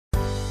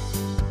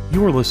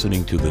You are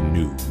listening to the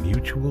new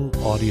Mutual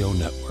Audio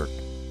Network.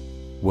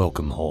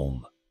 Welcome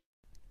home.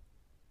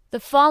 The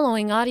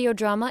following audio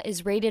drama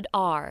is rated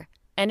R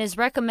and is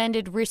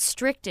recommended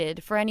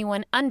restricted for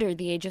anyone under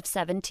the age of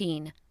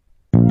 17.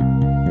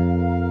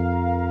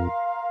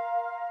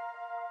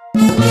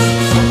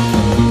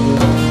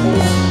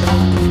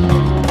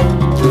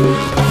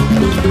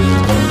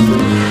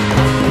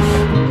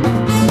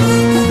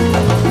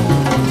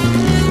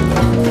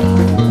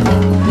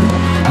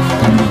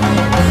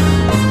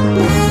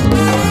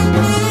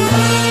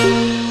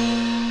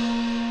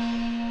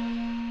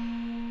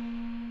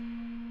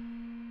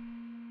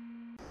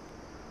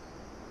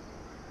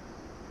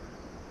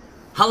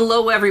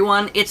 Hello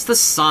everyone, it's the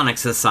Sonic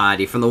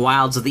Society from the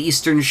wilds of the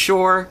eastern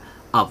shore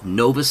of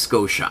Nova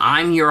Scotia.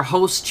 I'm your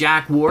host,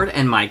 Jack Ward,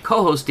 and my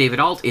co-host, David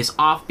Alt, is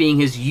off being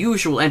his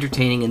usual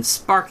entertaining and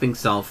sparkling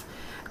self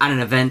at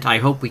an event I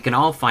hope we can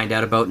all find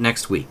out about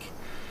next week.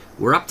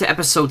 We're up to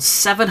episode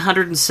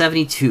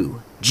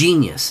 772,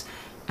 Genius,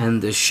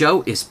 and the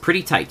show is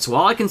pretty tight, so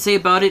all I can say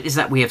about it is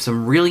that we have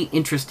some really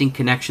interesting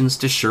connections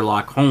to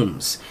Sherlock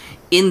Holmes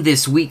in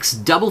this week's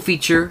double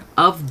feature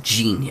of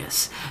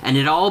Genius. And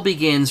it all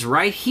begins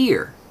right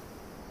here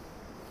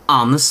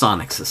on the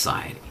Sonic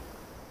Society.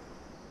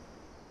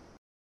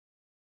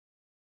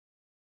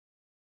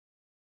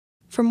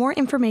 For more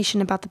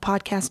information about the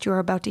podcast you are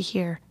about to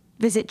hear,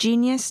 visit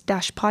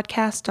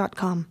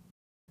genius-podcast.com.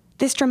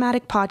 This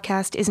dramatic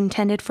podcast is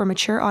intended for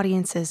mature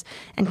audiences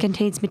and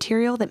contains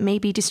material that may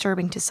be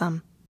disturbing to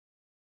some.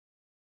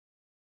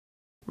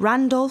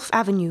 Randolph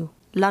Avenue,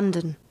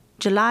 London,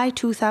 July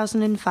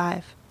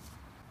 2005.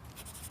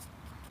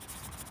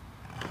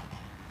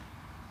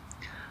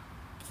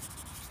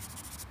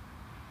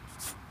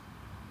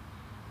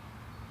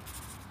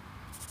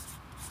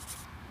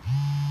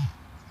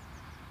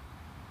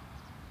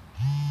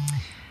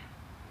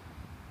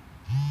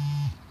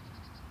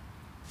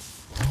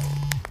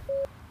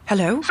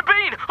 Hello?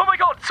 Sabine! Oh my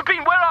god,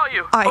 Sabine, where are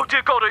you? Oh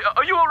dear god,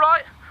 are you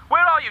alright?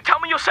 Where are you? Tell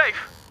me you're safe.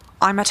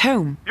 I'm at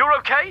home. You're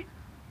okay?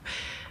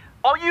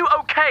 Are you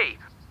okay?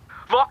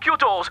 Lock your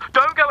doors,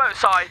 don't go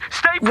outside,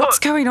 stay put! What's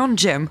going on,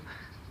 Jim?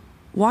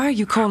 Why are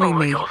you calling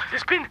me? Oh my god,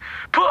 it's been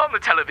put on the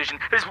television.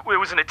 There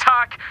was an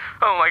attack.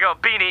 Oh my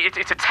god, Beanie,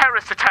 it's a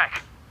terrorist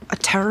attack. A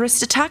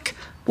terrorist attack?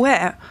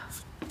 Where?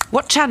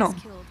 What channel?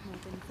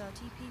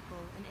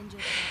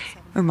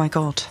 Oh my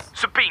god.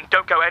 Sabine,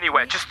 don't go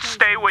anywhere. Just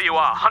stay where you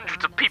are.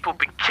 Hundreds of people have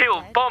been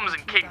killed. Bombs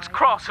in King's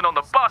Cross and on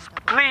the bus.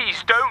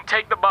 Please, don't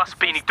take the bus,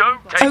 Beanie. Don't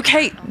take...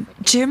 Okay,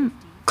 Jim,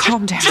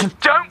 calm down. Just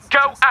don't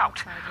go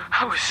out.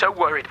 I was so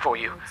worried for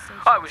you.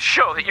 I was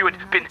sure that you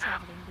had been...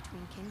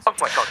 Oh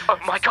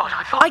my god,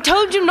 I thought... I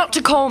told you not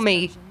to call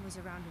me.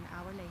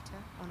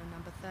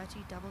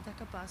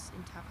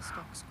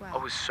 I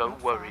was so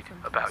worried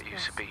about you,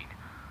 Sabine.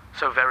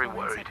 So very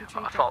worried.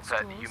 I thought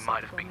that you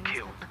might have been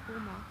killed.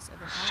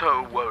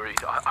 So worried.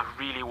 I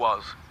really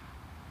was.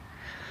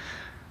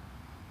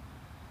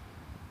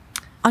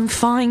 I'm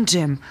fine,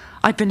 Jim.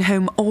 I've been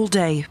home all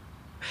day.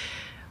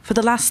 For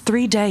the last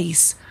 3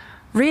 days.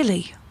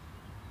 Really.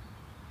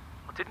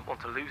 I didn't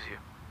want to lose you.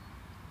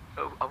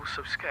 Oh, I was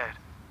so scared.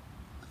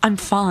 I'm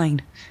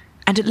fine.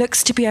 And it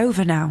looks to be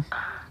over now.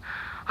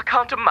 I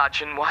can't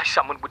imagine why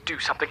someone would do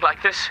something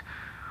like this.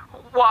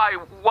 Why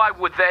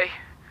would they?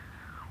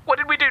 What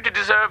did we do to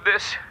deserve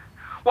this?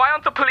 Why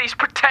aren't the police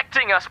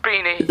protecting us,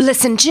 Beanie?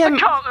 Listen, Jim... I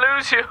can't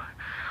lose you.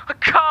 I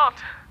can't.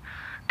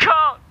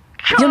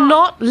 You're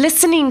not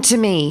listening to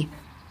me.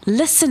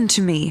 Listen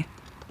to me.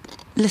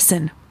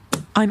 Listen,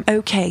 I'm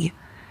okay.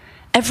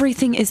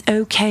 Everything is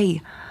okay.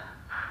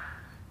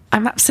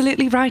 I'm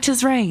absolutely right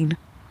as rain.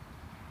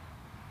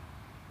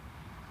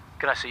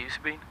 Can I see you,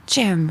 Sabine?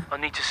 Jim. I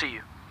need to see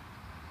you.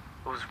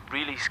 I was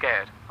really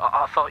scared.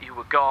 I thought you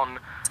were gone.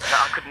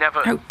 I could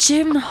never... Oh,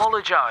 Jim.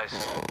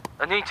 Apologize.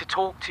 I need to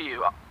talk to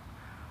you.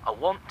 I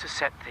want to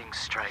set things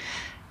straight.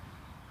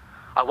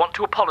 I want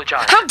to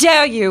apologize. How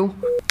dare you!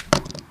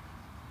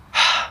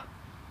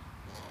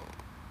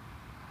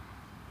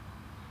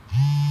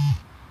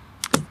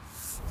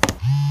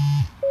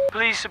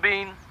 Please,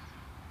 Sabine.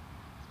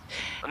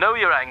 I know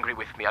you're angry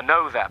with me, I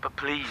know that, but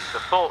please, the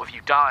thought of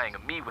you dying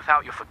and me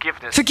without your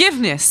forgiveness...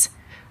 Forgiveness?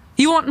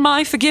 You want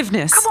my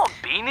forgiveness? Come on,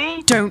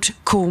 Beanie! Don't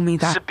call me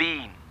that.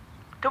 Sabine,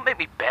 don't make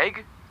me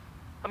beg.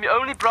 I'm your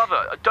only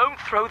brother. Don't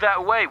throw that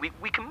away.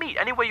 We can meet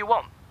anywhere you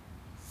want.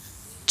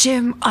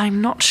 Jim,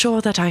 I'm not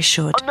sure that I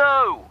should. Oh,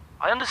 no!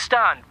 I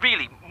understand,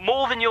 really,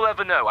 more than you'll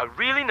ever know. I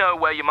really know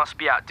where you must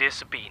be at, dear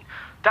Sabine.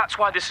 That's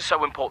why this is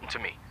so important to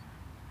me.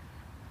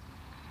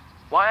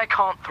 Why I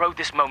can't throw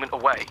this moment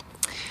away.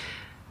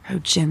 Oh,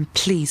 Jim,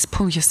 please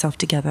pull yourself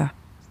together.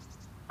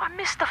 I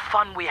miss the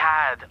fun we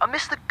had. I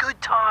miss the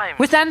good times.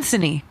 With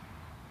Anthony?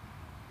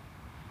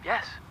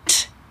 Yes.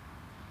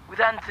 With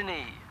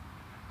Anthony.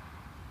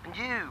 And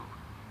you.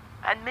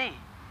 And me.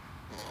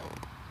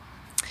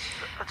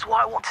 That's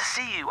why I want to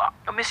see you.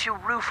 I miss your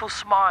rueful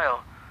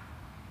smile.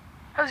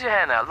 How's your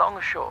hair now, long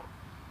or short?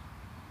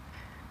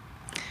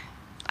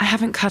 I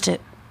haven't cut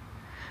it.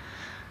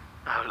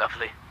 Oh,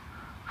 lovely.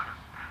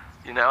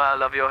 You know I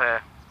love your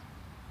hair.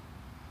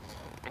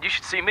 And you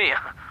should see me.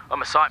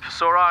 I'm a sight for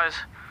sore eyes.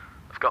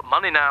 I've got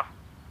money now.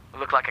 I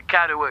look like a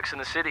cat who works in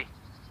the city.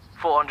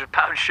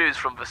 £400 shoes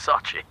from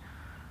Versace.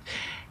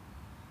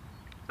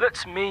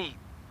 Let's meet.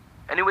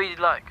 Anywhere you'd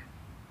like.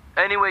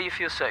 Anywhere you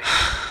feel safe.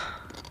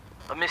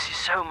 I miss you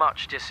so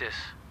much, Odysseus.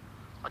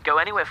 I'd go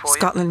anywhere for you.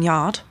 Scotland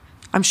Yard.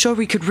 I'm sure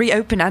we could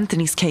reopen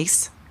Anthony's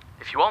case.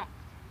 If you want.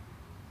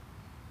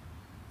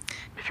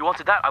 If you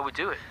wanted that, I would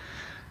do it.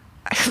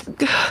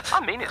 I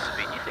mean it,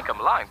 Sabine. You think I'm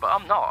lying, but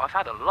I'm not. I've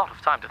had a lot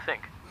of time to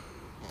think.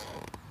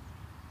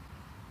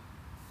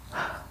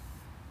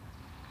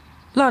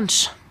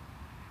 Lunch.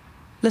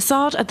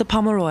 Lassard at the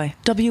Pomeroy,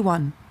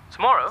 W1.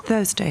 Tomorrow?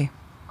 Thursday.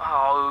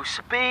 Oh,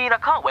 Sabine, I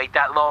can't wait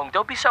that long.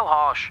 Don't be so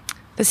harsh.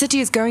 The city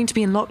is going to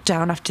be in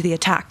lockdown after the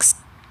attacks.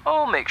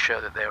 I'll make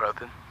sure that they're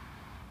open.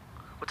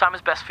 What time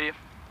is best for you?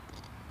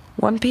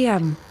 1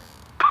 p.m.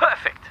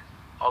 Perfect.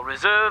 I'll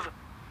reserve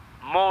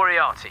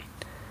Moriarty.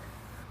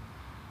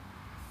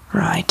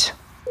 Right.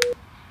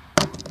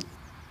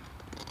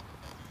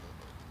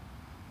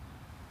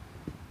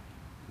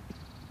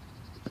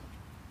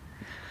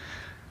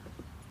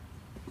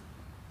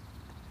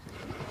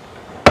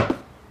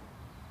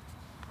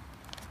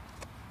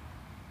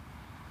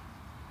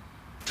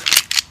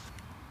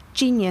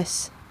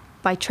 Genius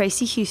by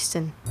Tracy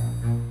Houston.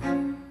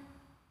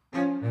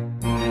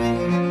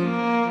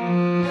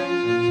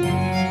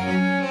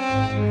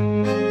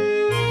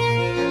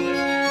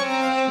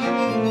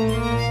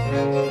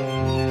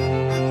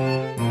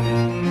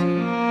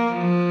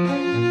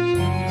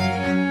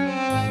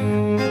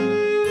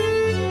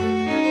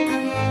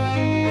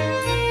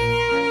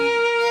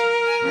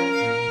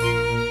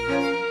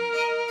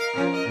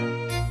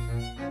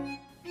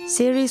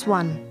 Series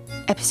 1,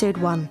 Episode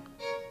 1.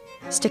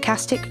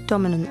 Stochastic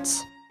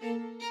Dominance.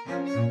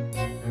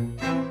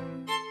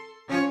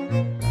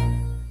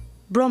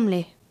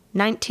 Bromley,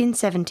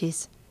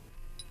 1970s.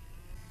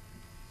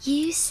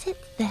 You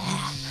sit there,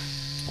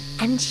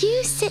 and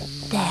you sit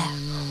there,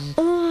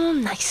 all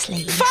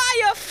nicely.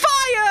 Fire!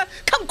 Fire!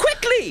 Come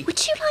quickly!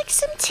 Would you like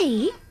some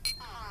tea?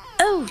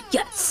 Oh,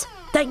 yes,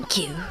 thank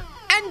you.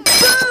 And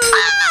boom!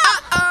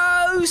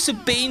 Uh-oh!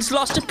 Sabine's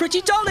lost a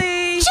pretty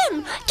dolly!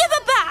 Jim, give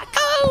her back!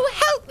 Oh,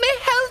 help me,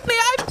 help me!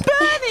 I'm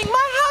burning!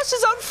 My house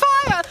is on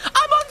fire!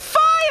 I'm on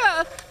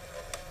fire!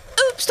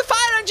 Oops, the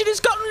fire engine has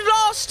gotten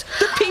lost!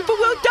 The people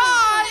will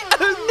die!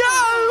 Oh,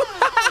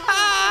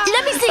 no!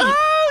 Let me see!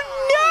 Oh,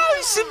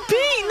 no,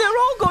 Sabine! They're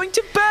all going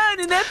to burn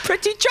in their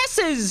pretty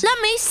dresses!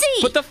 Let me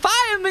see! But the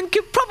firemen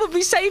could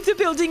probably save the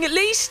building at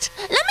least!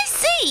 Let me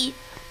see!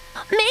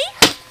 Me?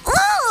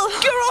 Oh!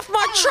 You're off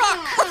my truck!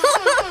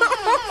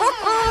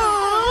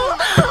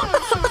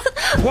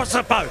 What's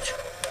the boat?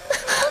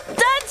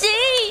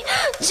 Daddy!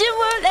 Jim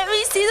won't let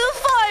me see the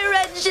fire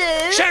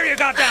engine! Share your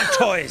goddamn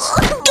toys!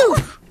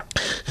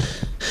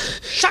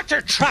 Shut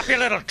your trap, you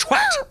little twat!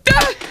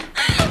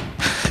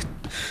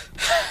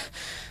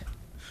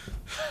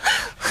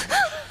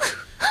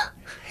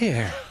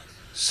 Here,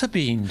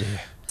 Sabine,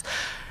 dear.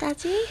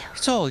 Daddy?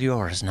 It's all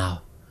yours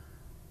now.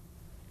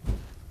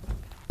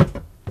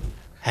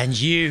 And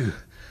you,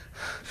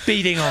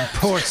 beating on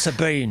poor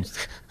Sabine.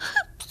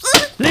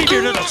 Leave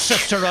your little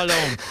sister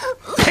alone.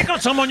 Pick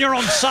on someone your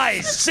own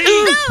size. See?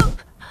 No!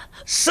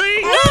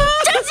 See? No,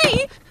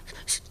 Daddy!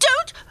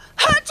 Don't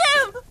hurt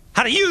him!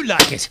 How do you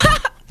like it?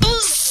 Stop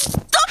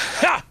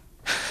Ha!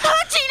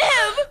 hurting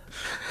him!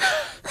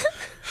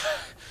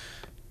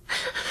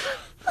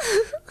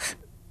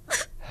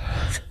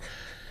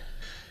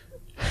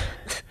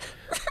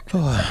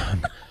 Oh,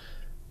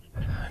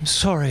 I'm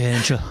sorry,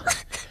 Angel.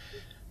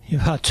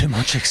 You've had too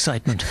much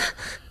excitement.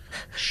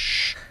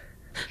 Shh.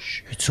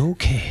 Shh. It's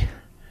okay.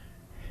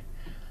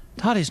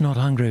 Daddy's not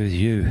angry with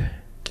you.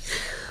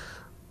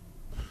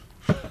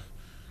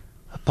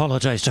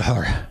 Apologise to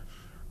her.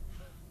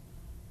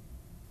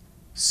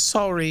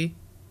 Sorry.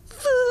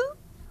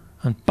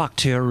 And back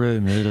to your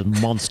room, you little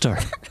monster.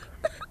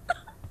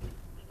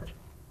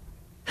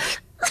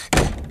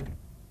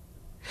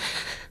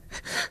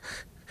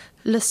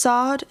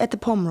 Lassard at the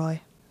Pomeroy,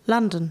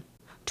 London,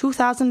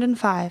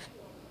 2005.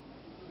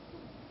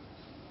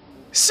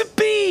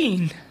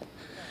 Sabine!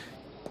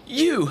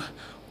 You,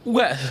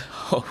 well,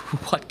 oh,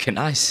 what can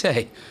I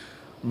say?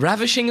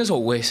 Ravishing as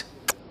always.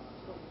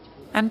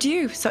 And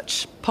you,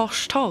 such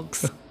posh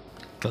togs.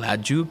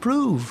 Glad you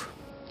approve.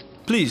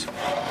 Please.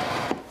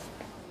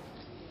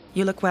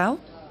 You look well?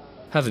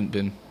 Haven't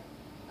been.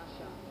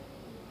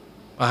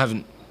 I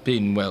haven't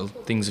been well.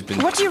 Things have been...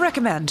 What do you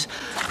recommend?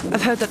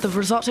 I've heard that the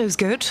risotto's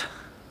good.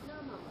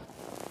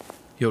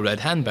 Your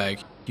red handbag.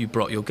 You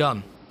brought your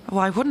gun.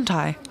 Why wouldn't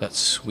I? That's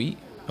sweet.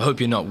 I hope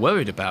you're not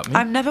worried about me.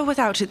 I'm never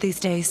without it these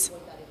days.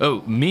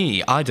 Oh,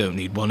 me? I don't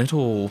need one at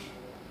all.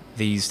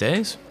 These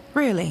days?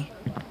 Really?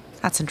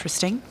 That's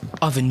interesting.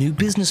 I've a new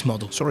business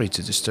model. Sorry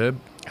to disturb.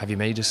 Have you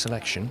made a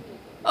selection?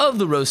 Of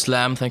the roast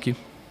lamb, thank you.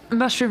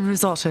 Mushroom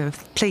risotto,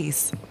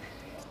 please.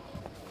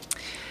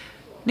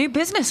 New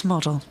business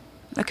model.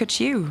 Look at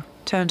you.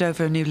 Turned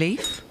over a new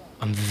leaf.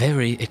 I'm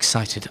very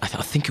excited. I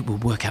think it will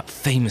work out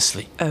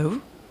famously.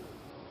 Oh?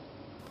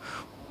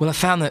 Well, I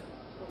found that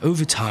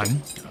over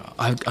time,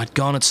 I'd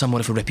garnered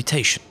somewhat of a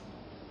reputation.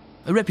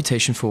 A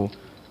reputation for,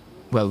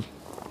 well,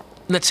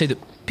 let's say that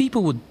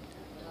people would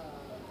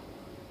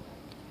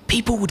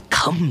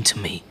come to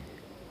me.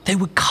 They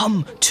would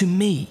come to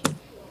me.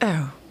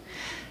 Oh.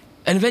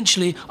 And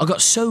eventually, I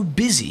got so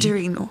busy...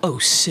 Doing... Oh,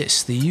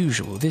 sis, the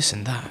usual, this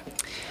and that.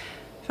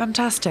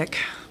 Fantastic.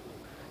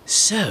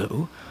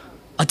 So,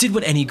 I did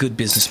what any good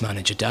business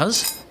manager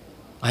does.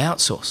 I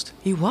outsourced.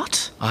 You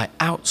what? I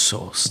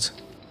outsourced.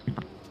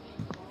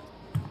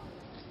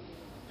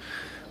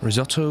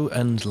 Risotto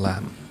and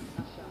lamb.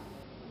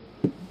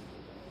 I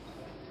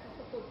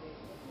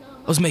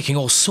was making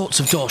all sorts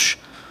of dosh.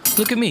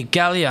 Look at me,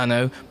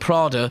 Galliano,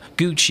 Prada,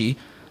 Gucci.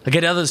 I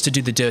get others to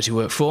do the dirty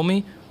work for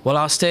me, while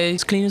I stay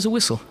as clean as a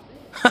whistle.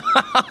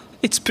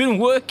 It's been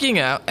working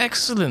out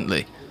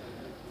excellently.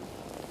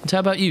 And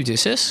how about you, dear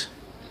sis?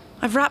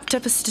 I've wrapped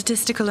up a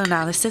statistical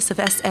analysis of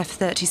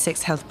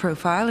SF36 health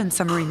profile and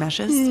summary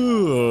measures.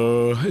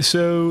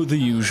 So, the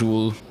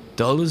usual.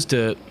 Dull as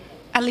dirt.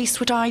 At least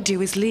what I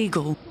do is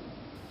legal.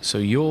 So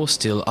you're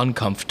still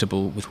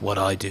uncomfortable with what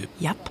I do?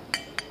 Yep.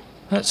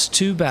 That's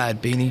too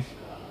bad, Beanie.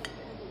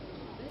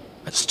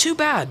 That's too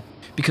bad.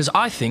 Because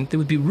I think there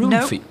would be room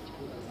for you.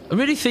 I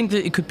really think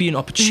that it could be an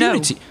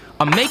opportunity. No.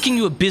 I'm making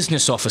you a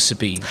business offer,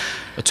 Sabine.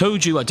 I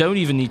told you I don't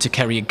even need to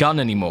carry a gun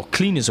anymore.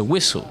 Clean as a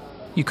whistle.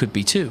 You could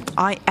be too.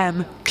 I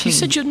am clean. You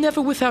said you're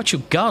never without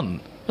your gun.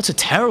 That's a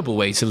terrible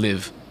way to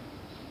live.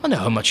 I know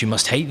how much you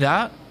must hate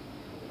that.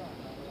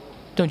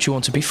 Don't you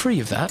want to be free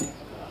of that?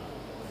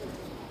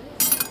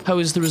 How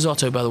is the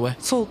risotto, by the way?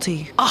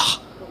 Salty. Ah!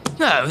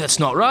 No, that's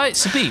not right.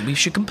 Sabine, we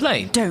should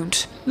complain.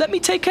 Don't. Let me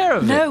take care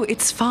of it. No,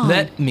 it's fine.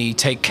 Let me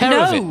take care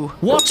of it.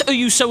 What are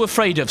you so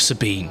afraid of,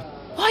 Sabine?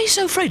 Why are you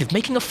so afraid of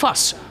making a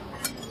fuss?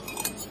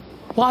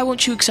 Why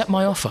won't you accept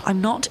my offer?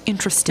 I'm not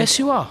interested. Yes,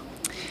 you are.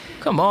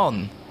 Come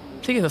on.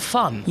 Think of the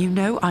fun. You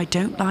know I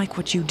don't like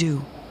what you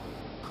do.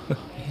 You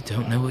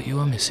don't know what you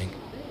are missing.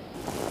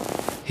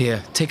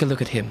 Here, take a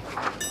look at him.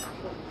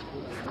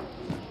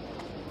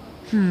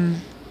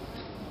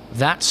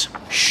 That's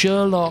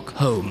Sherlock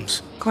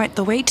Holmes. Quite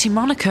the weighty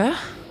moniker.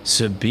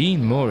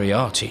 Sabine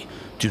Moriarty.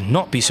 Do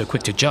not be so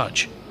quick to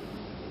judge.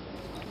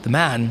 The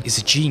man is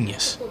a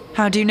genius.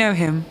 How do you know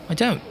him? I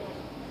don't.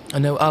 I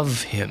know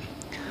of him.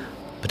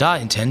 But I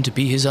intend to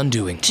be his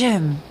undoing.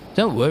 Jim.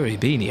 Don't worry,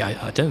 Beanie.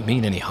 I don't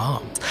mean any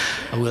harm.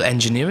 I will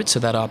engineer it so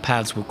that our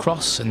paths will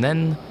cross, and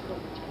then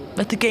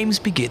let the games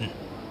begin.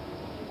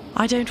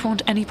 I don't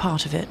want any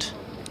part of it.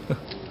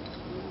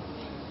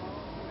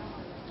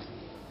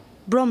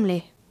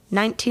 Bromley,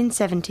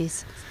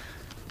 1970s.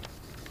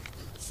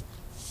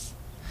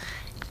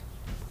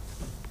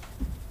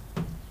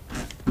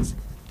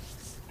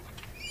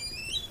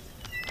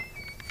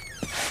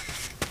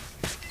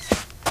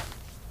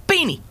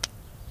 Beanie!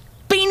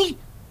 Beanie!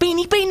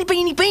 Beanie, Beanie,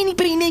 Beanie, Beanie,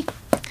 Beanie!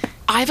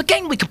 I have a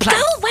game we can play!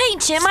 Go away,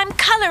 Jim, I'm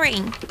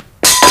colouring.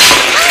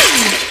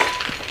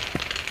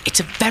 It's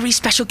a very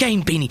special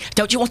game, Beanie.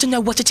 Don't you want to know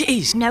what it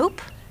is?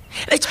 Nope.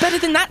 It's better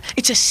than that.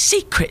 It's a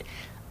secret.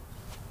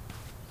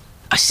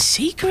 A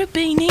secret,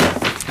 Beanie?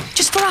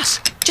 Just for us.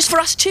 Just for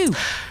us too.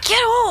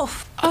 Get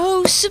off!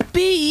 Oh,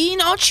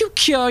 Sabine, aren't you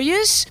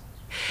curious?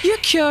 You're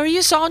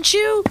curious, aren't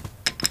you?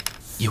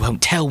 You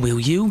won't tell, will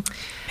you?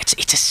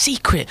 It's a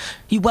secret.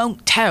 You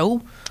won't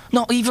tell.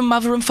 Not even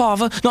Mother and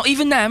Father. Not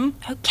even them.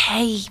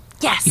 Okay,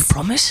 yes. You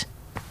promise?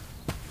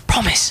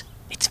 Promise.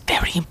 It's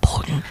very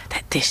important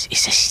that this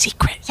is a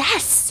secret.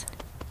 Yes.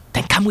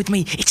 Then come with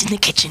me. It's in the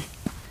kitchen.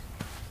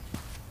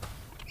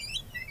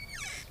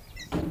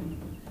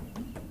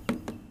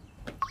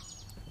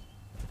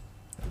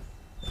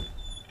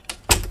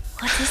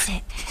 What is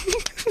it?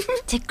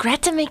 Did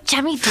Greta make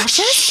jammy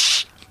doshes?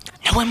 Shh!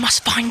 No one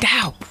must find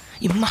out.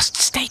 You must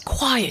stay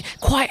quiet.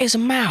 Quiet as a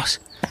mouse.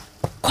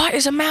 Quiet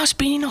as a mouse,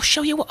 Beanie, and I'll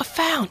show you what I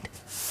found.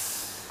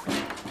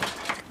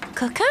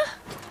 Cooker?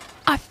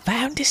 I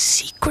found a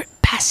secret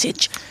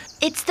passage.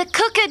 It's the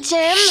cooker,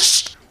 Jim.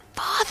 Shh!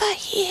 Father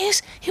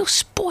hears. He'll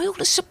spoil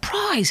the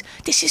surprise.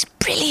 This is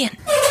brilliant.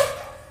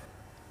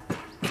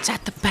 It's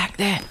at the back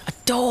there. A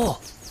door.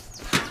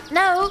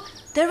 No,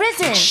 there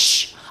isn't.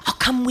 Shh! I'll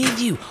come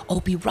with you. I'll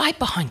be right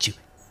behind you.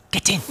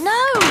 Get in.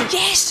 No.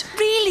 Yes,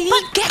 really.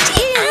 But get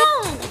in.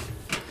 Ow.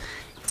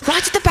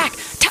 Right at the back.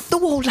 Tap the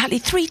wall lightly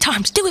 3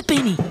 times. Do it,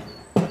 Beanie.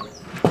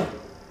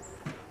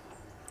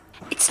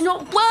 It's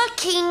not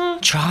working.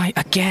 Try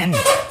again.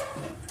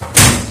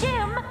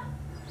 Jim.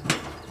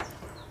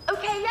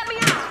 Okay, let me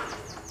out.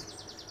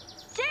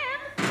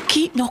 Jim.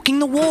 Keep knocking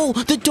the wall.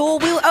 The door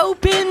will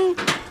open.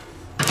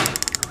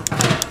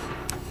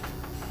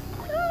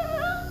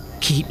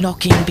 Keep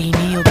knocking,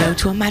 Beanie. You'll go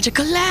to a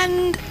magical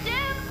land.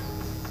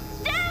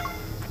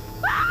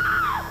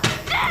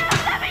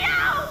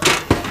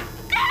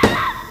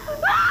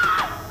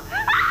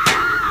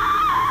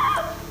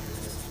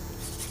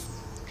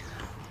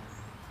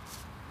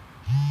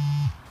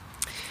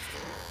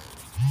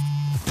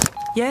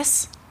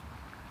 Yes?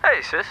 Hey,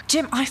 Hey, sis.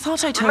 Jim, I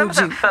thought I told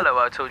Remember you. that fellow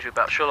I told you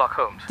about, Sherlock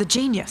Holmes? The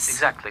genius.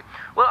 Exactly.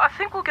 Well, I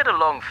think we'll get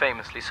along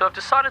famously, so I've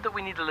decided that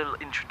we need a little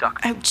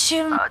introduction. Oh,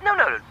 Jim.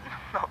 No,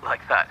 not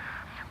like that.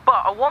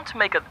 But I want to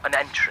make an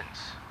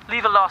entrance.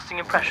 Leave a lasting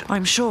impression.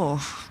 I'm sure.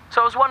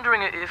 So I was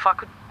wondering if I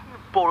could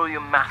borrow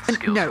your math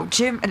skills. No,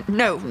 Jim,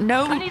 no.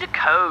 I need a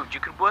code. You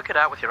can work it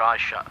out with your eyes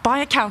shut. Buy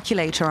a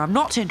calculator. I'm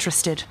not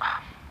interested.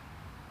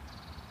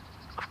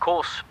 Of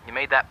course, you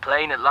made that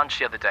plain at lunch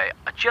the other day.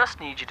 I just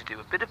need you to do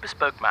a bit of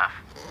bespoke math.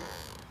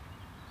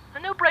 A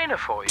no-brainer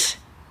for you.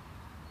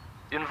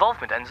 Your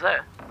involvement ends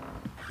there.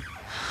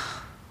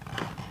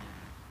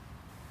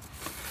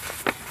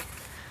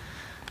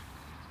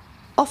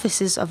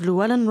 Offices of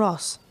Llewellyn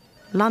Ross,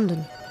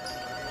 London.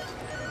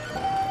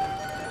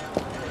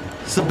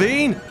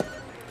 Sabine!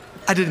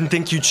 I didn't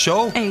think you'd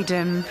show.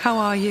 Aidan, how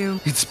are you?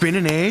 It's been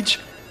an age.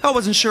 I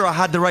wasn't sure I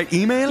had the right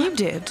email. You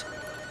did.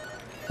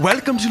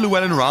 Welcome to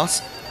Llewellyn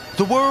Ross,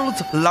 the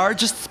world's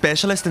largest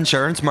specialist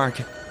insurance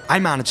market. I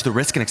manage the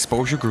risk and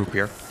exposure group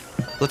here.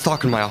 Let's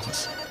talk in my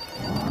office.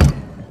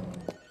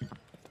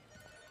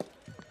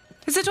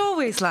 Is it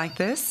always like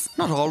this?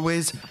 Not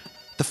always.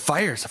 The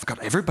fires have got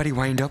everybody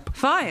wound up.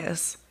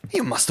 Fires?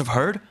 You must have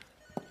heard.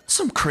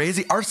 Some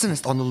crazy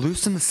arsonist on the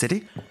loose in the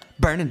city,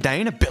 burning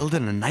down a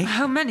building at night.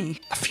 How many?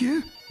 A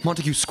few.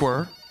 Montague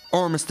Square,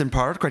 Ormiston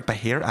Park, right by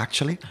here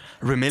actually,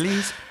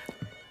 Ramillies.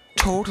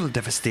 Total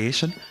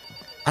devastation.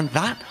 And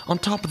that on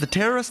top of the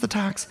terrorist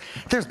attacks.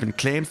 There's been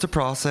claims to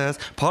process,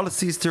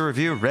 policies to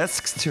review,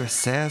 risks to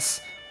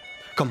assess.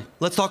 Come,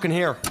 let's talk in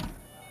here.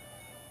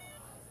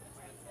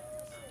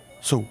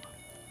 So,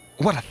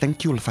 what I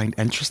think you'll find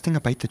interesting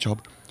about the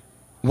job,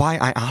 why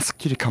I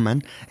asked you to come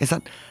in, is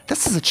that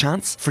this is a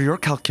chance for your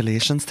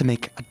calculations to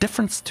make a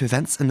difference to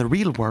events in the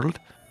real world.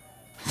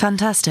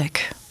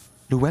 Fantastic.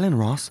 Llewellyn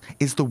Ross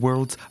is the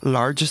world's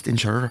largest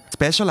insurer,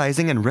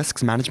 specialising in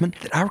risks management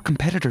that our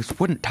competitors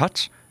wouldn't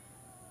touch.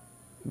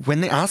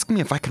 When they asked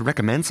me if I could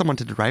recommend someone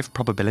to derive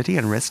probability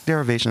and risk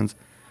derivations,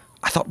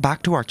 I thought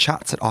back to our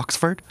chats at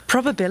Oxford.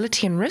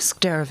 Probability and risk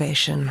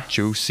derivation.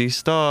 Juicy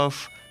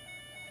stuff.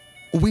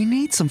 We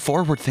need some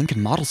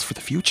forward-thinking models for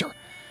the future.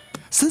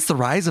 Since the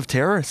rise of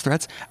terrorist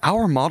threats,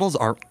 our models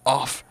are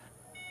off.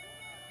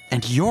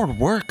 And your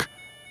work,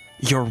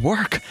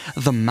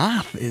 the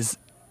math is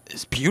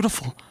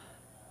beautiful.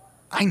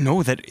 I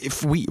know that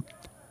if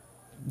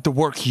the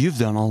work you've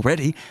done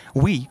already,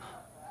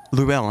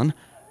 Llewellyn,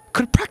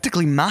 could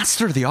practically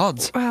master the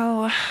odds.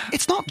 Well,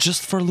 it's not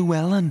just for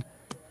Llewellyn.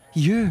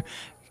 You,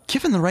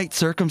 given the right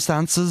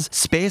circumstances,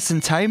 space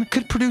and time,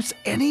 could produce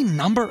any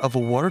number of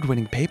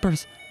award-winning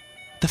papers.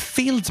 The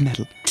Fields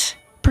Medal,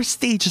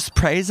 prestigious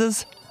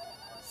prizes.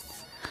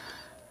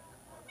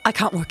 I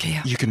can't work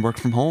here. You can work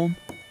from home.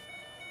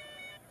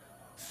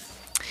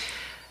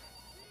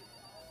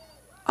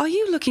 Are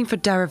you looking for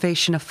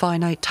derivation of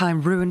finite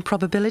time ruin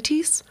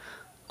probabilities?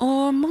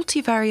 Or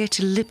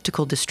multivariate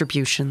elliptical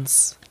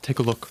distributions? Take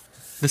a look.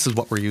 This is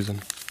what we're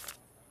using.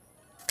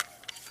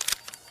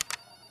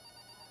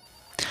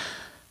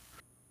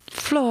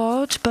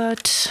 Flawed,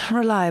 but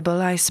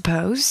reliable, I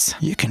suppose.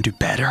 You can do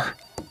better.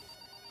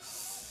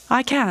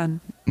 I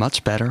can.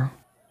 Much better.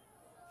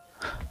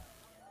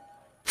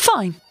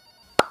 Fine.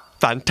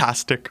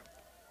 Fantastic.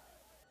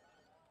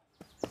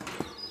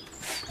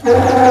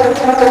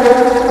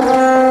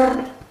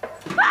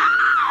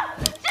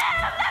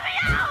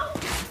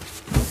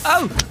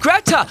 Oh,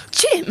 Greta!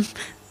 Jim,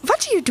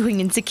 what are you doing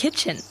in the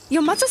kitchen?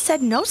 Your mother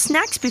said no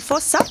snacks before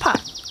supper.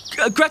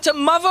 Greta,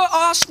 Mother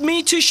asked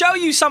me to show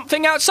you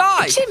something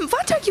outside. Jim,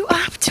 what are you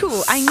up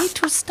to? I need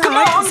to start.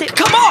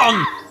 Come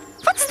on!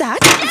 What's that?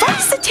 What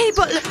is the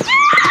table?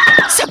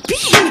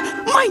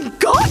 Sabine! My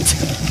God!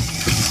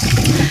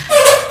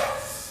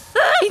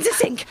 In the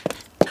sink.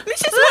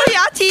 Mrs.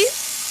 Moriarty!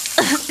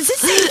 The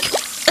sink!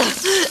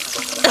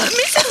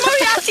 Mrs.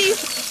 Moriarty!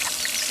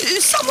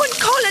 Someone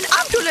call an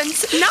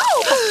ambulance now!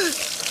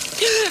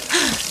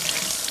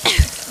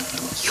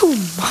 You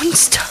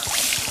monster!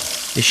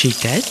 Is she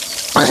dead?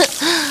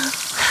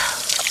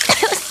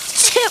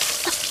 Jim!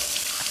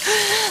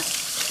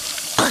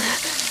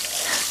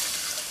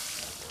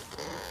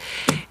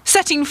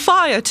 Setting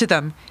fire to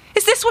them.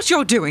 Is this what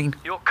you're doing?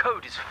 Your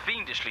code is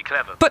fiendishly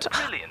clever. But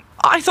brilliant.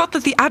 I thought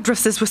that the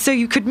addresses were so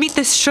you could meet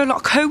this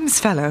Sherlock Holmes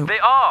fellow. They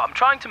are. I'm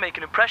trying to make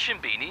an impression,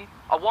 Beanie.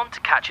 I want to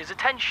catch his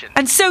attention.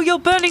 And so you're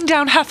burning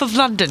down half of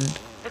London.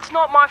 It's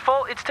not my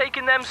fault. It's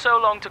taken them so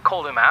long to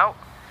call him out.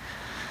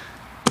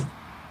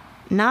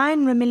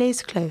 9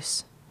 Ramillies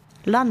Close,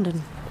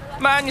 London.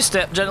 Man your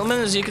step, gentlemen.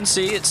 As you can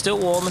see, it's still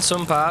warm in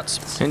some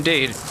parts.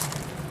 Indeed.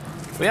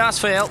 We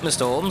asked for help, Mr.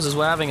 Holmes, as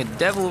we're having a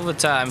devil of a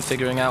time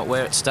figuring out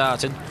where it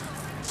started.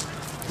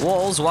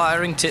 Walls,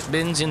 wiring, tip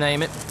bins, you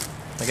name it.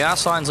 The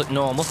gas lines look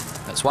normal.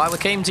 That's why we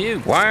came to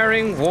you.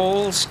 Wiring,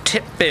 walls,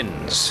 tip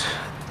bins.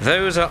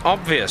 Those are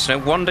obvious. No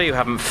wonder you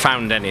haven't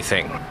found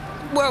anything.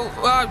 Well,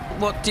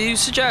 what do you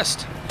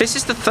suggest? This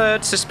is the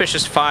third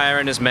suspicious fire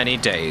in as many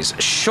days.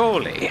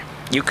 Surely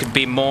you could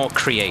be more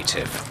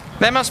creative.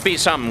 There must be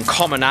some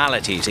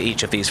commonality to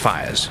each of these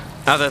fires.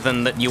 other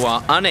than that you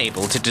are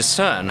unable to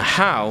discern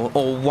how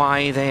or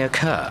why they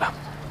occur.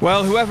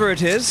 Well, whoever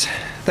it is,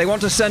 they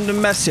want to send a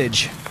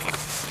message.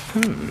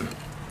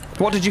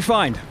 What did you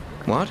find?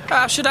 What?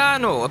 How should I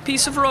know? A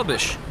piece of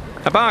rubbish.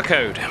 A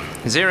barcode,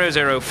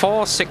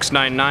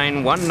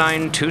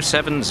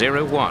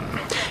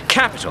 0046991927001.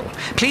 Capital,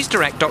 please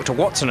direct Dr.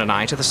 Watson and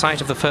I to the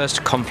site of the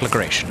first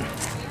conflagration.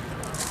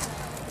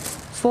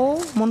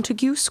 4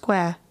 Montague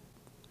Square,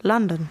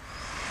 London.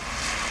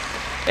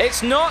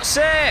 It's not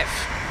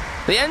safe.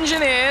 The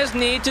engineers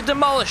need to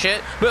demolish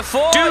it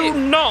before Do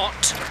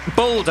not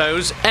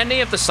bulldoze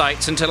any of the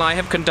sites until I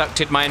have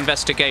conducted my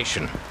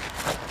investigation.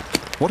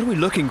 What are we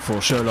looking for,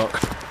 Sherlock?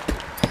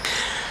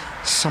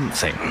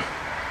 Something.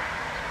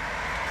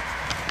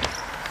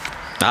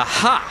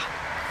 Aha!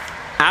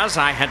 As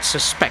I had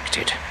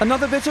suspected.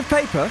 Another bit of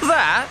paper?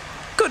 That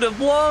could have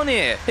blown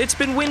here. It's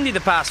been windy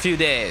the past few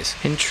days.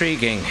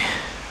 Intriguing.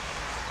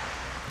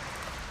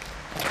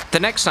 The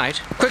next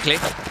site, quickly.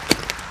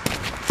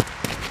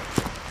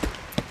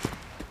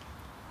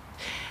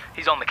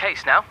 He's on the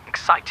case now.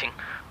 Exciting.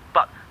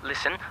 But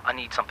listen, I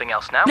need something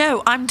else now.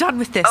 No, I'm done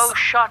with this. Oh,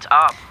 shut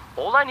up.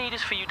 All I need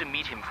is for you to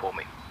meet him for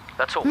me.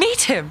 That's all.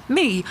 Meet him?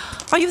 Me?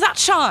 Are you that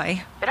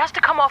shy? It has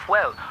to come off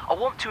well. I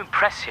want to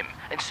impress him,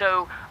 and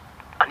so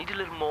I need a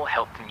little more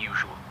help than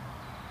usual.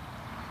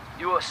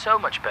 You are so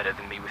much better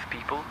than me with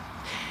people.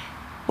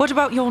 What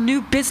about your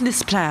new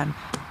business plan?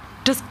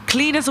 Does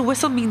clean as a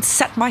whistle mean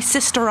set my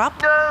sister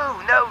up? No.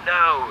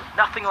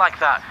 Nothing like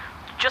that.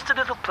 Just a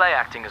little play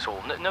acting is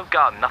all. No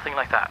gun, nothing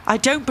like that. I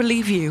don't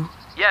believe you.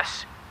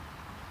 Yes.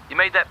 You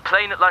made that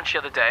plain at lunch the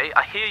other day.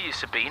 I hear you,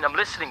 Sabine. I'm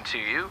listening to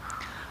you.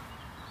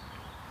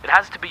 It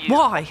has to be you.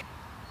 Why?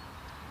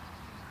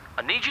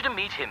 I need you to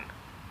meet him.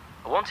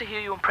 I want to hear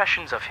your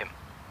impressions of him.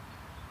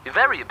 You're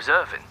very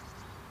observant.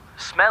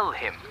 Smell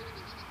him.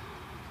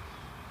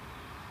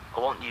 I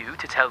want you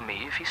to tell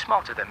me if he's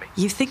smarter than me.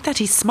 You think that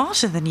he's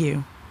smarter than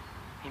you?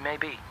 He may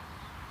be.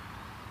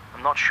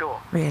 I'm not sure.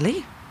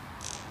 Really?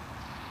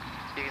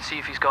 You can see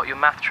if he's got your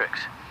math tricks.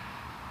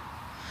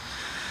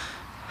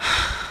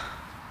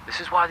 This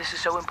is why this is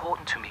so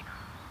important to me.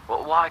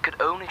 Why I could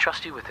only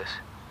trust you with this.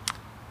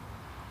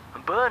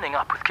 I'm burning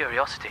up with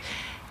curiosity.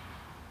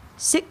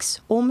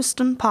 6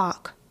 Ormiston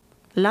Park,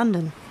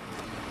 London.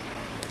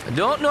 I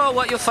don't know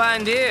what you'll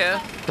find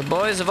here. The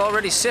boys have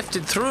already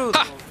sifted through.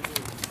 Ha!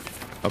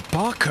 A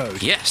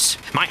barcode? Yes,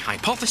 my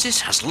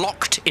hypothesis has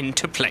locked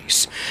into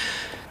place.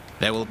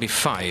 There will be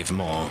 5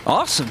 more.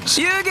 Arsons?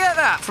 You get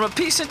that from a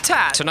piece of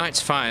tat?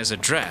 Tonight's fire's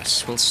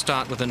address will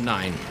start with a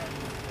 9.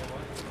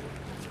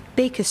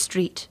 Baker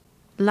Street,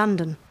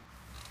 London.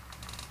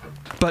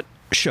 But,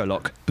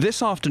 Sherlock,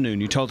 this afternoon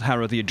you told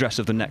Harrow the address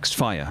of the next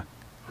fire.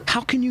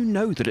 How can you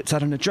know that it's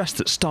at an address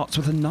that starts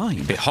with a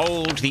 9?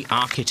 Behold the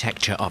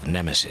architecture of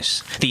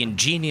Nemesis, the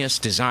ingenious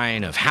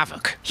design of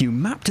Havoc. You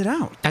mapped it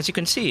out. As you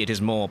can see, it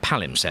is more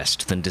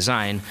palimpsest than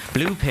design.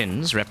 Blue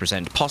pins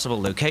represent possible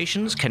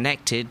locations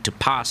connected to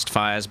past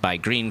fires by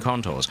green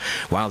contours,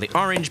 while the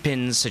orange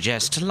pins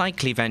suggest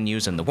likely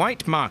venues and the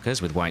white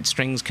markers with white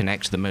strings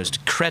connect the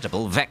most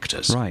credible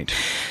vectors. Right.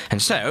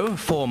 And so,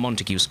 4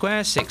 Montague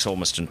Square, 6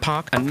 Ormiston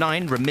Park, and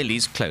 9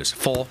 Ramillies Close,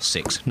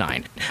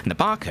 469. And the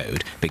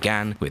barcode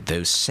began with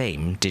those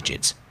same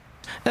digits.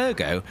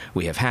 Ergo,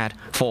 we have had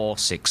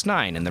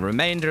 469, and the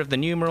remainder of the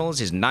numerals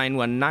is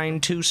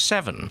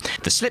 91927.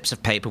 The slips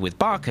of paper with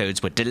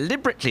barcodes were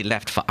deliberately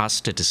left for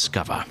us to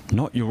discover.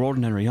 Not your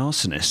ordinary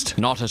arsonist.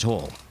 Not at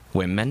all.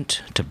 We're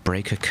meant to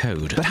break a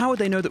code. But how would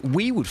they know that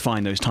we would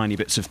find those tiny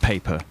bits of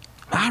paper?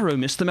 Harrow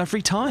missed them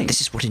every time.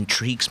 This is what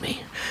intrigues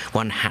me.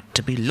 One had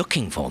to be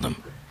looking for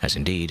them, as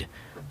indeed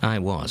I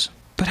was.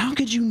 But how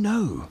could you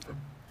know?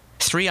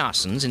 3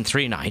 arsons in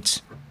 3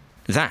 nights.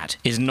 That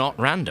is not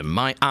random.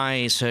 My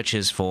eye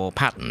searches for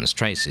patterns,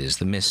 traces,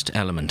 the mist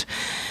element.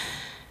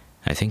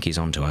 I think he's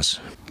onto us.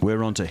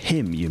 We're onto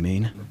him, you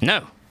mean?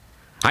 No.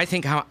 I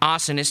think our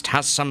arsonist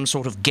has some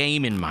sort of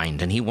game in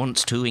mind and he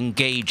wants to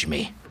engage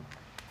me.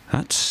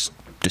 That's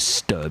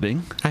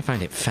disturbing. I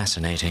find it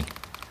fascinating.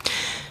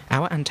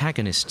 Our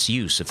antagonist's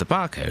use of the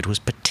barcode was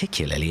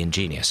particularly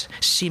ingenious,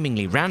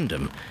 seemingly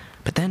random,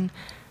 but then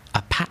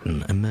a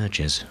pattern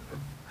emerges.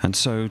 And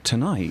so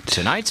tonight...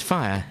 Tonight's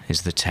fire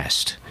is the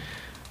test,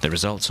 the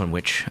results on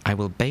which I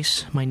will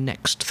base my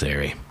next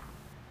theory.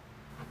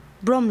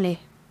 Bromley,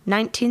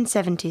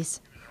 1970s.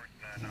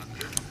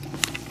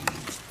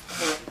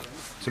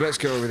 So let's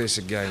go over this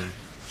again.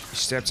 You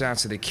stepped out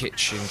to the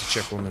kitchen to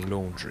check on the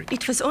laundry.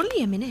 It was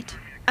only a minute.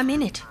 A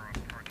minute.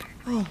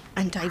 Oh,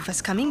 and I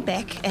was coming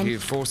back and... You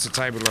forced the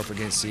table up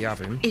against the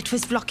oven. It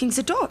was blocking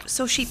the door,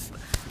 so she...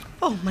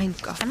 Oh, my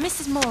God. And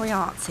Mrs.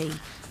 Moriarty,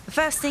 the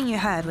first thing you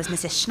heard was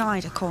Mrs.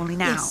 Schneider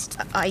calling out. Yes,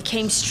 I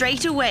came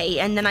straight away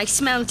and then I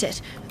smelt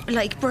it,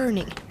 like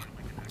burning.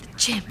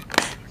 Jim,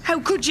 how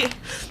could you?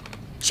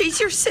 She's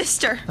your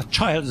sister. The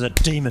child is a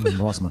demon,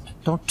 Rosamond.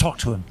 Don't talk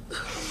to him.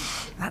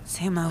 That's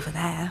him over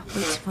there,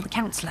 waiting for the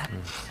counsellor.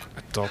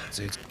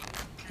 Adopted.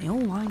 They all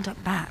wind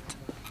up bad.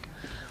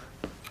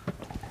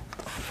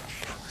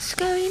 What's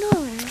going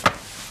on?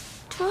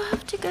 We'll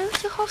have to go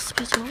to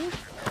hospital.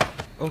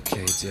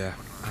 Okay, dear.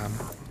 I'm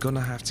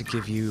gonna have to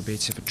give you a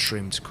bit of a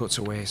trim to cut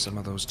away some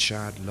of those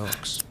charred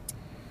locks.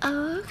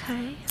 Oh,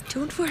 okay.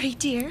 Don't worry,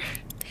 dear.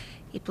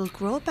 It will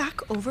grow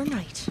back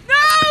overnight.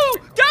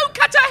 No! Don't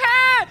cut her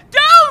hair!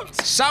 Don't!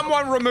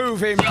 Someone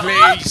remove him,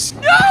 please!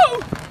 No!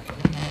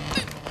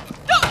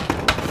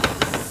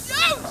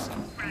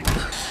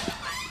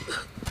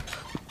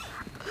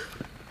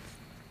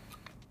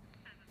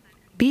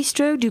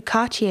 Bistro du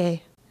Quartier,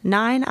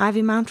 9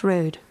 Ivy Mount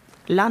Road,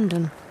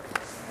 London.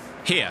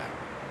 Here.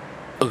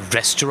 A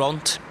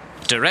restaurant?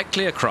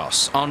 Directly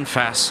across, en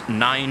face,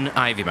 9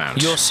 Ivy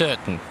Mount. You're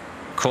certain?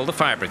 Call the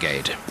fire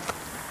brigade.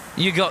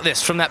 You got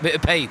this from that bit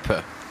of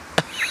paper?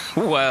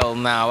 Well,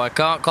 now, I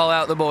can't call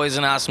out the boys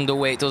and ask them to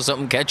wait till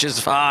something catches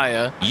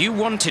fire. You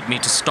wanted me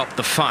to stop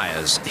the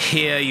fires.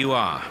 Here you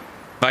are.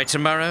 By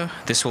tomorrow,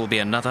 this will be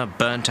another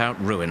burnt-out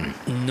ruin.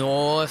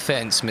 No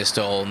offence,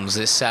 Mr. Holmes.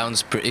 This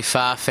sounds pretty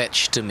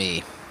far-fetched to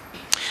me.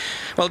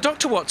 Well,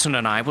 Dr. Watson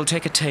and I will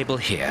take a table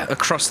here,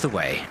 across the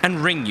way, and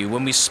ring you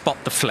when we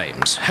spot the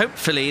flames.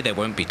 Hopefully, there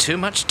won't be too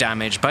much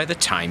damage by the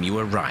time you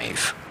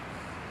arrive.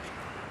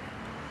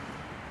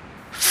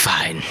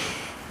 Fine.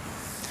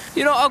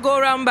 You know, I'll go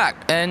around back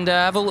and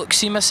have a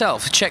look-see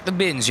myself. Check the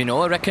bins, you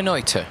know,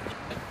 reconnoitre.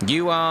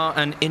 You are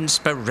an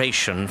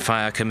inspiration,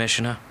 Fire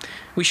Commissioner.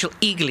 We shall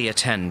eagerly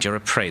attend your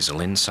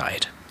appraisal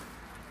inside.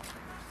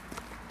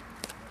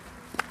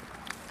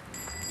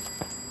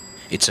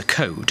 It's a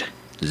code,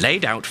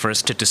 laid out for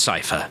us to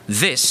decipher.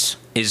 This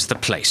is the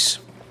place.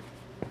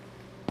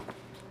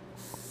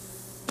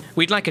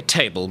 We'd like a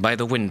table by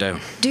the window.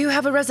 Do you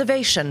have a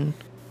reservation?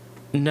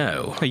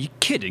 No. Are you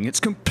kidding? It's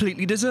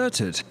completely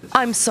deserted.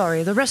 I'm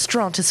sorry, the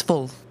restaurant is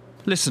full.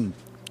 Listen,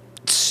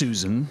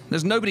 Susan,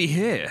 there's nobody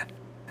here.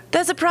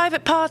 There's a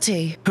private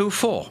party. Who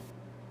for?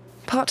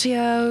 Party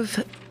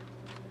of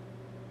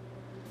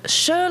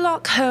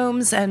Sherlock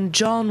Holmes and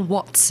John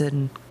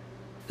Watson.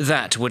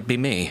 That would be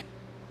me.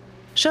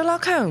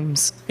 Sherlock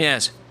Holmes?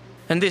 Yes.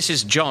 And this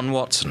is John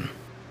Watson.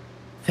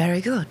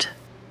 Very good.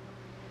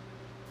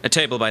 A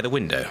table by the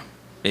window,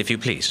 if you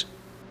please.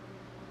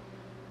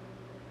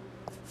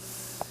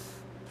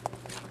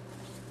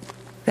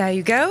 There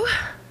you go.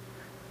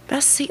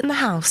 Best seat in the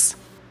house.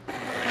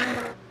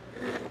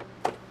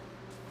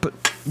 But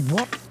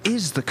what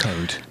is the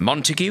code?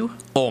 Montague,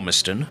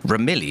 Ormiston,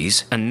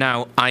 Ramillies, and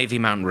now Ivy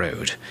Mount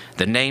Road.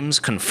 The names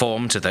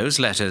conform to those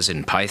letters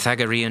in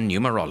Pythagorean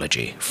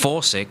numerology.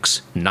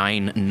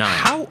 4699.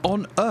 How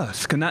on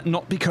earth can that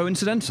not be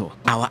coincidental?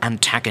 Our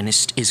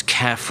antagonist is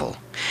careful.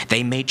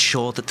 They made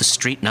sure that the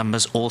street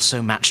numbers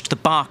also matched the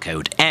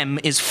barcode. M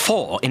is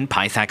 4 in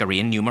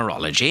Pythagorean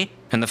numerology,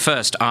 and the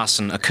first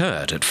arson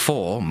occurred at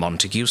 4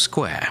 Montague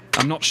Square.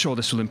 I'm not sure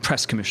this will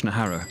impress Commissioner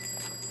Harrow.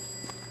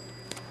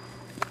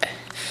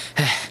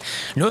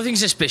 Nothing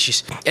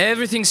suspicious.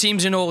 Everything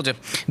seems in order.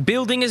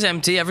 Building is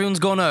empty, everyone's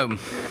gone home.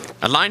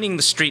 Aligning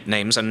the street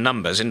names and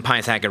numbers in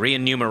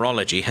Pythagorean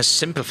numerology has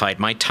simplified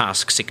my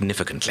task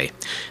significantly.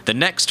 The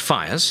next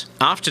fires,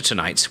 after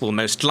tonight's, will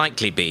most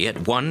likely be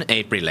at 1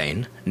 Avery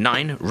Lane,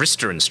 9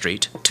 Risteron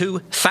Street, 2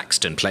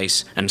 Thaxton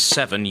Place, and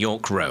 7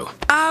 York Row.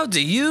 How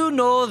do you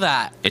know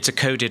that? It's a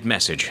coded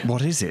message.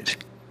 What is it?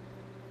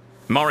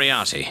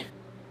 Moriarty.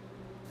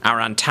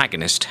 Our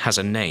antagonist has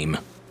a name.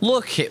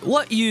 Look it,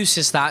 what use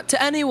is that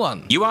to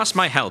anyone? You asked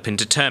my help in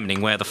determining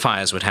where the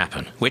fires would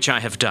happen, which I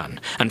have done.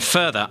 And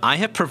further, I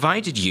have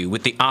provided you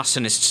with the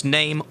arsonist's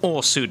name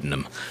or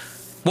pseudonym.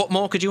 What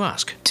more could you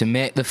ask? To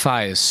make the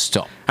fires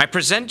stop. I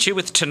present you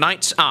with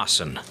tonight's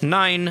arson,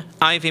 9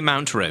 Ivy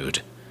Mount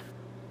Road.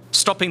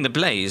 Stopping the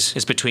blaze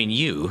is between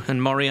you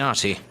and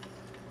Moriarty.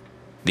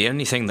 The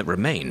only thing that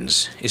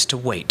remains is to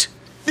wait.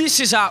 This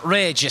is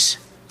outrageous.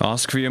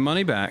 Ask for your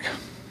money back.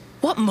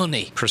 What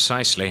money?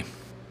 Precisely.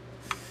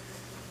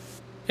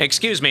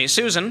 Excuse me,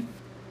 Susan.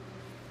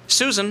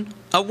 Susan,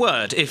 a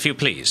word, if you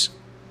please.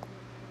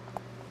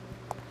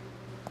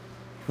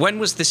 When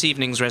was this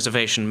evening's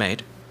reservation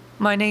made?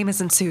 My name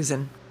isn't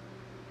Susan.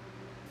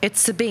 It's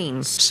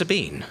Sabine.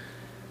 Sabine?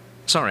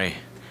 Sorry.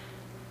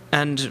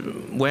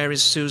 And where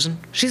is Susan?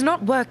 She's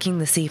not working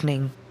this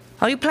evening.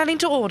 Are you planning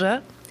to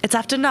order? It's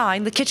after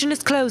 9. The kitchen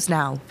is closed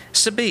now.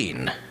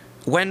 Sabine,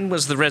 when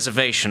was the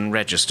reservation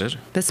registered?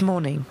 This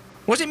morning.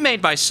 Was it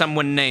made by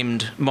someone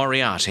named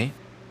Moriarty?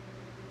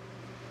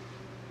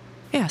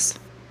 Yes.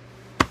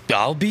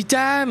 I'll be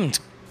damned.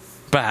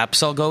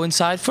 Perhaps I'll go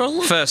inside for a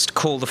look. First,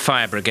 call the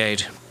fire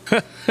brigade.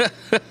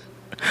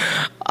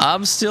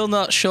 I'm still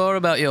not sure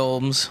about you,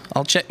 Holmes.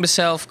 I'll check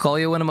myself, call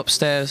you when I'm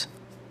upstairs.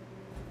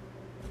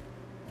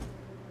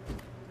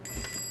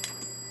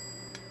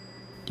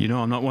 You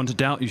know, I'm not one to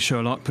doubt you,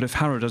 Sherlock, but if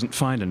Harrow doesn't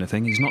find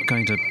anything, he's not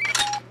going to...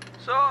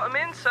 So, I'm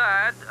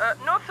inside.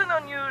 Nothing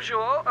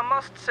unusual. I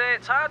must say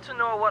it's hard to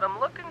know what I'm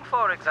looking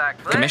for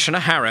exactly. Commissioner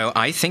Harrow,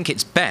 I think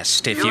it's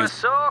best if you... You were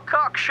so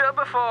cocksure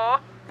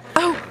before.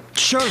 Oh,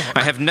 Sherlock!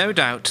 I have no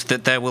doubt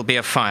that there will be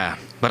a fire,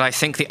 but I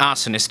think the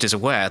arsonist is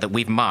aware that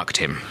we've marked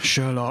him.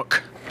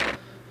 Sherlock.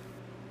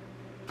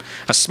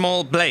 A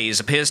small blaze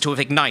appears to have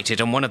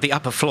ignited on one of the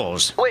upper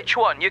floors. Which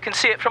one? You can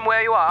see it from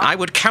where you are? I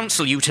would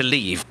counsel you to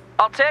leave.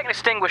 I'll take an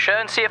extinguisher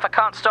and see if I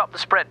can't stop the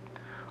spread.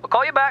 I'll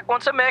call you back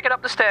once I make it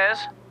up the stairs.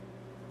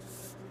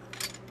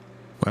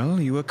 Well,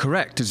 you were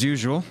correct, as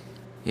usual.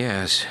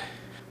 Yes,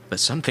 but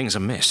something's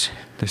amiss.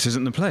 This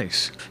isn't the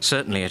place.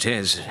 Certainly it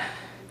is.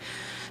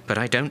 But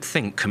I don't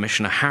think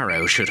Commissioner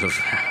Harrow should have...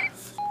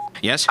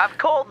 Yes? I've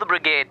called the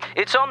brigade.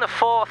 It's on the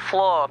 4th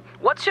floor.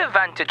 What's your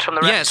vantage from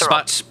the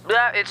restaurant?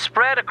 Yes, it's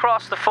spread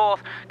across the 4th.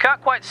 Can't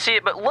quite see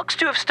it, but looks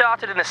to have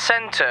started in the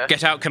centre.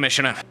 Get out,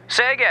 Commissioner.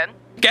 Say again?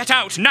 Get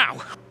out,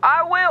 now!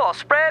 I will. I'll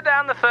spread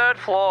down the 3rd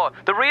floor.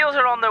 The reels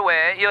are on their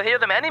way. You'll hear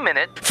them any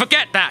minute.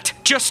 Forget that!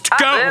 Just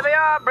go! There they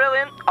are.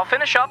 Brilliant. I'll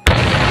finish up.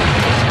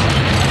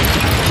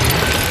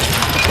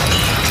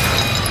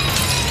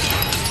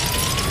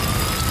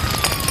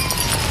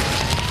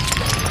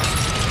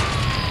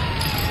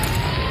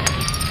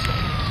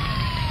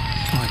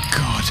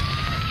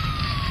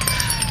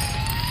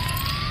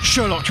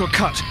 Sherlock, you're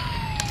cut.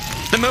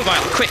 The mobile,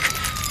 quick!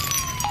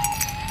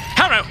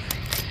 Harrow!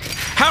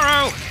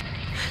 Harrow!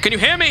 Can you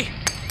hear me?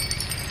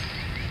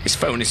 His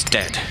phone is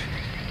dead.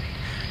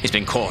 He's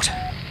been caught.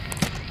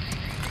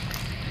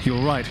 You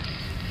all right?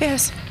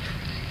 Yes.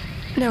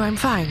 No, I'm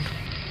fine.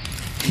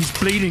 He's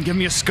bleeding. Give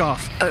me a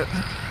scarf.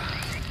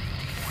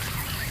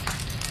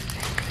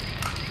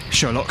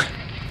 Sherlock,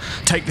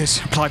 take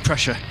this. Apply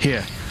pressure.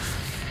 Here.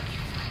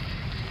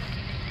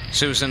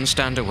 Susan,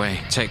 stand away.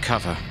 Take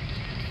cover.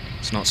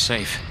 It's not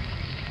safe.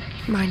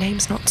 My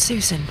name's not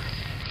Susan.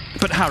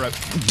 But Harrow,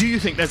 do you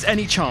think there's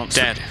any chance...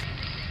 Dead.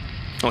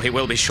 Or he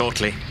will be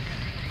shortly.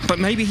 But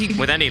maybe he...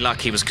 With any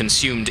luck, he was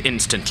consumed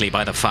instantly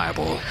by the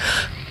fireball.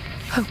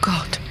 Oh,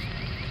 God.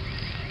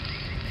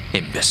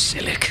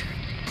 Imbecilic.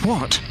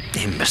 What?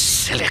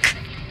 Imbecilic.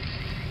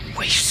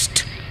 Waste.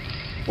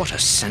 What a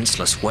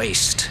senseless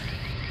waste.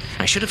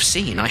 I should have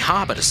seen. I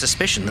harboured a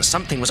suspicion that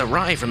something was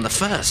awry from the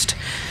first.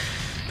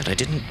 But I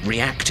didn't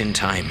react in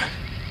time.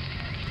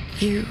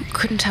 You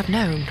couldn't have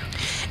known.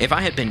 If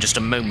I had been just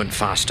a moment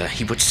faster,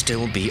 he would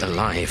still be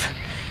alive.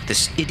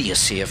 This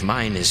idiocy of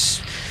mine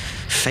is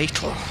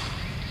fatal.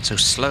 So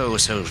slow,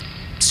 so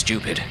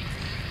stupid.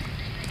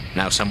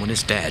 Now someone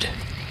is dead.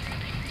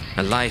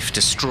 A life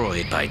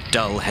destroyed by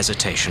dull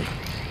hesitation.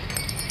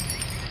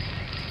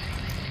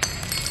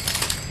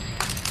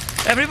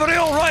 Everybody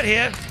all right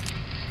here?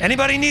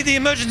 Anybody need the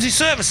emergency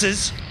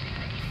services?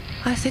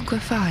 I think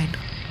we're fine.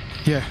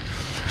 Yeah,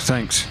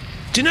 thanks.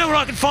 Do you know where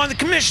I can find the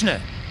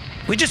commissioner?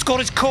 We just got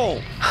his call.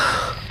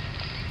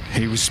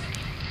 He was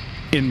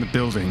in the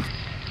building.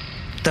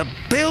 The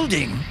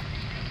building?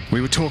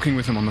 We were talking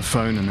with him on the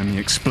phone and then the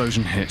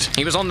explosion hit.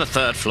 He was on the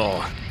 3rd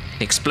floor.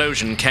 The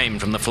explosion came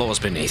from the floors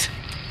beneath.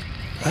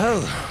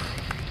 Oh.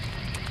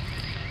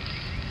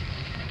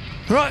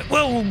 Right,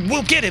 well,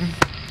 we'll get him.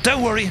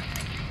 Don't worry.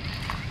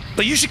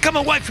 But you should come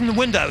away from the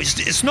window.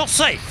 It's not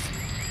safe.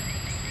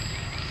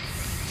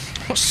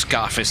 What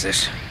scarf is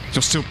this?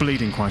 You're still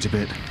bleeding quite a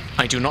bit.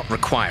 I do not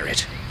require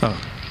it. Oh.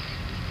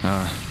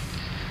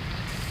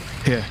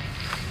 Here.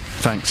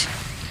 Thanks.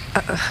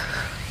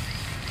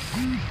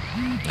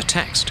 A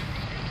text.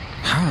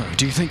 Harrow,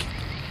 do you think...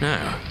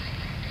 No.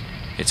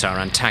 It's our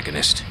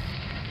antagonist.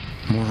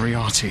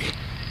 Moriarty.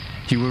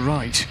 You were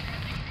right.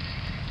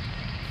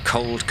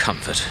 Cold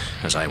comfort,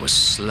 as I was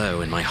slow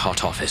in my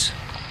hot office.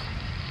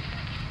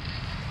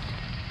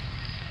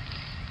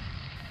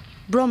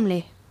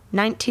 Bromley,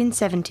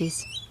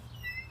 1970s.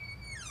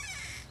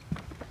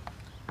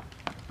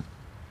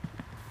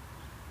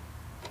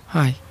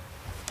 Hi.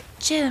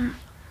 Jim,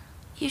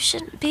 you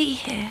shouldn't be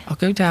here. I'll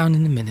go down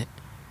in a minute.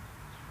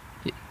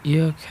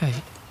 You okay?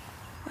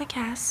 I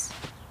guess.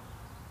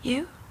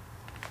 You?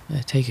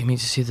 They're taking me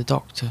to see the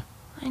doctor.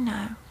 I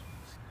know.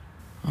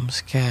 I'm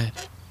scared.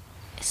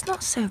 It's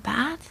not so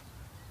bad.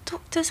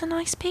 Doctors are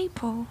nice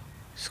people.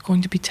 It's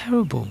going to be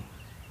terrible.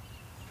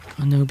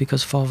 I know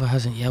because Father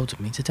hasn't yelled at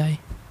me today.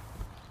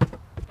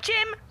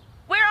 Jim,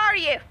 where are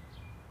you?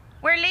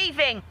 We're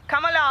leaving.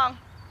 Come along.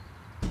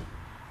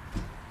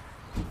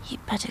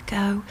 You'd better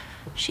go.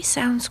 She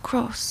sounds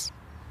cross.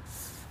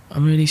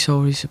 I'm really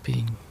sorry,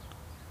 Sabine.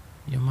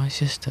 You're my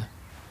sister.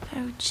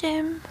 Oh,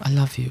 Jim. I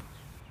love you.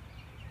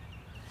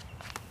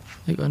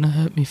 They're going to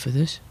hurt me for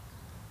this.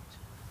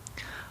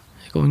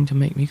 They're going to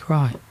make me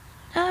cry.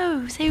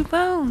 No, they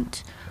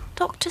won't.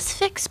 Doctors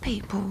fix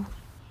people.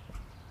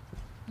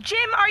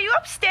 Jim, are you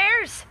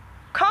upstairs?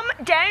 Come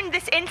down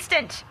this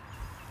instant.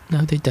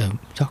 No, they don't.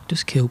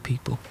 Doctors kill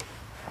people.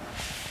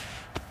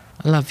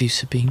 I love you,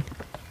 Sabine.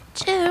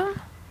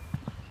 Jim?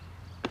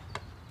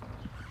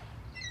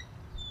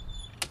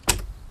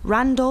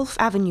 Randolph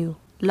Avenue,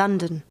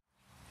 London.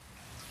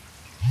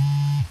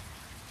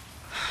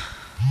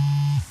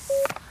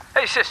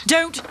 Hey, sis.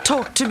 Don't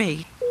talk to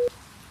me.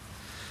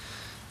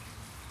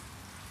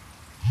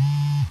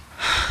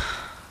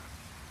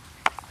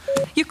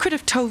 You could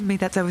have told me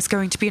that there was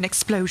going to be an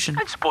explosion.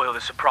 I'd spoil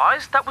the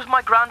surprise. That was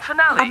my grand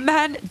finale. A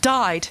man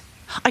died.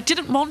 I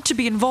didn't want to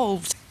be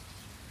involved.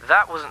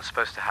 that wasn't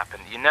supposed to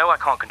happen. You know I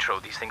can't control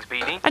these things,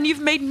 Beanie. And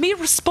you've made me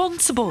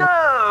responsible.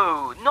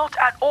 No, not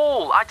at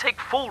all. I take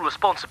full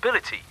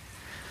responsibility.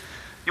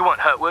 You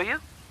weren't hurt, were you?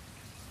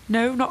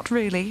 No, not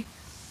really.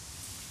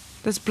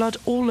 There's blood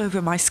all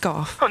over my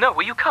scarf. Oh no,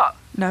 were you cut?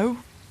 No.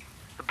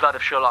 The blood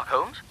of Sherlock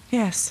Holmes?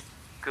 Yes.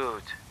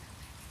 Good.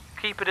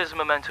 Keep it as a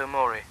memento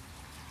mori.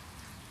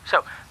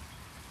 So,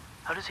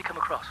 how does he come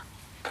across?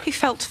 He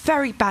felt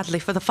very badly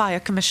for the fire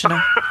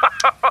commissioner.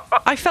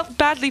 I felt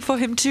badly for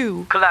him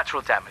too.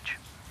 Collateral damage.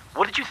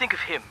 What did you think of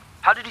him?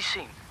 How did he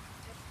seem?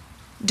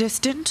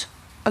 Distant,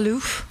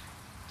 aloof,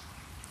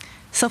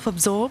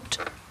 self-absorbed.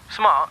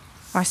 Smart?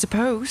 I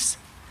suppose.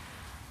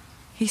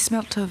 He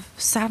smelt of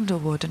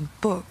sandalwood and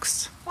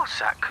books. What's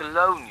that,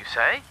 cologne, you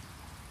say?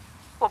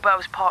 What about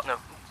his partner?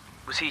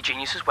 Was he a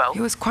genius as well? He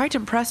was quite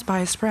impressed by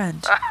his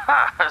friend.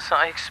 As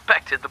I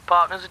expected, the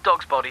partner's a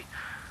dog's body.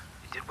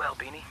 You did well,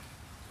 Beanie.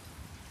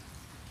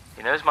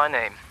 He knows my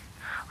name.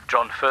 I've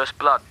drawn first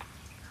blood.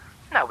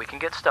 Now we can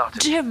get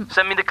started. Jim!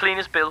 Send me the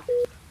cleaner's bill.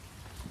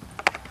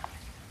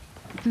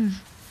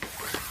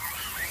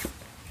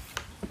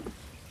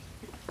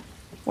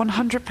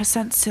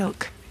 100%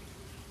 silk.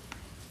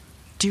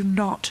 Do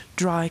not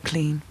dry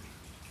clean.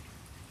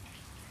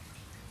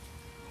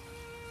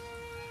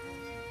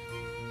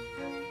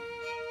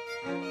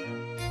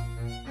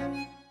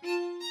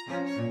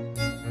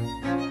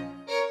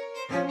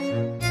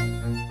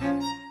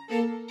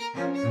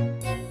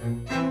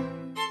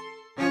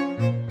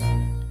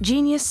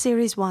 Genius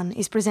Series 1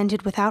 is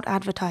presented without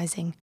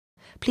advertising.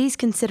 Please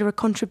consider a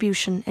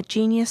contribution at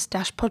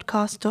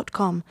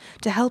genius-podcast.com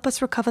to help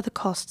us recover the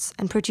costs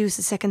and produce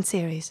a second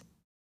series.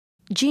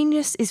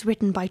 Genius is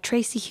written by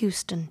Tracy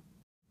Houston.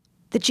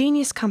 The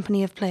Genius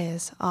company of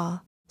players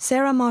are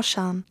Sarah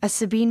Marchand as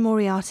Sabine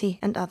Moriarty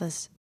and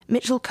others,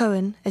 Mitchell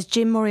Cohen as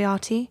Jim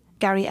Moriarty,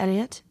 Gary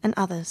Elliott and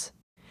others,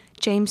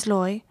 James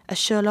Loy as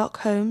Sherlock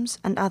Holmes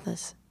and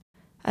others,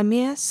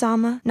 Amir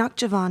Sama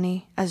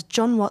Nakjavani as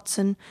John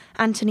Watson,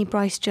 Anthony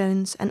Bryce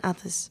Jones and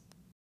others,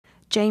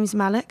 James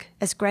Mallock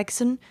as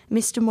Gregson,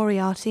 Mr.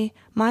 Moriarty,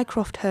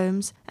 Mycroft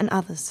Holmes and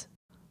others,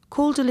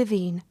 Calder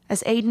Levine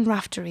as Aidan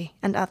Raftery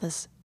and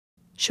others,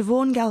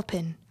 Siobhan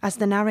Galpin as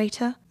the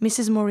narrator,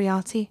 Mrs.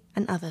 Moriarty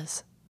and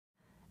others.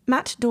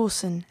 Matt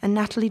Dawson and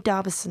Natalie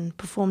Darbison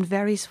performed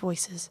various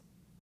voices.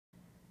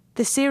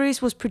 The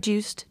series was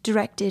produced,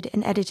 directed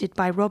and edited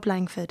by Rob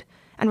Langford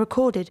and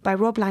recorded by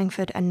Rob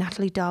Langford and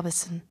Natalie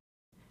Darbison.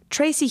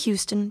 Tracy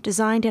Houston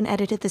designed and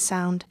edited the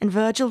sound, and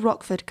Virgil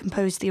Rockford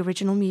composed the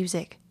original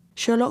music.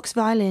 Sherlock's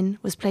violin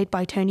was played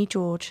by Tony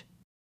George.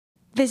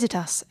 Visit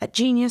us at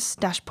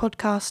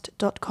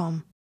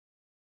genius-podcast.com.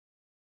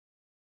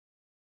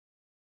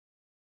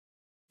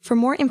 For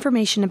more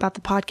information about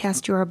the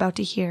podcast you are about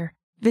to hear,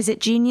 visit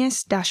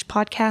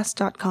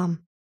genius-podcast.com.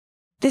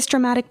 This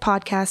dramatic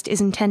podcast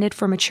is intended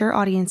for mature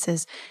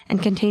audiences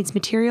and contains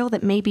material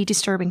that may be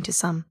disturbing to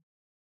some.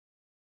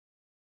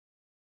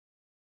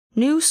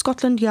 New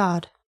Scotland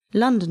Yard,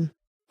 London,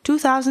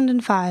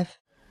 2005.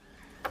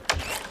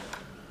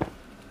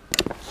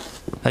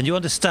 And you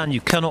understand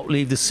you cannot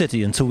leave the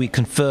city until we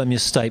confirm your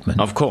statement?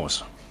 Of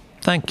course.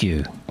 Thank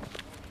you.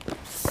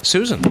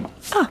 Susan.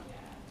 Ah.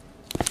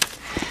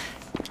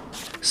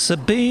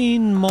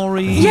 Sabine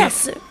Mori...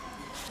 Yes!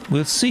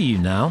 We'll see you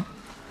now.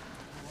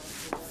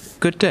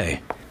 Good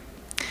day.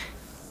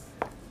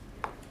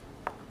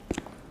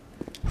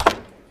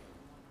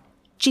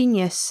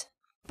 Genius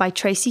by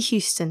Tracy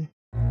Houston.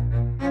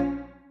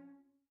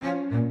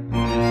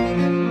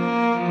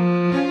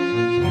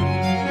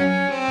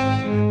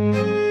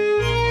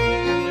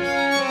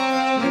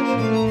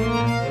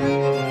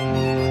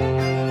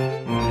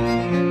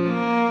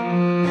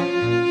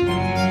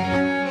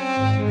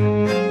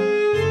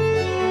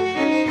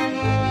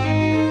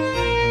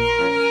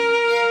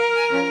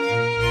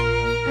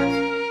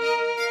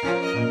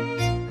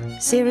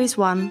 Series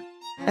 1,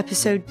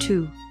 Episode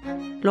 2,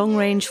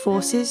 Long-Range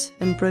Forces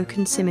and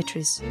Broken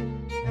Symmetries.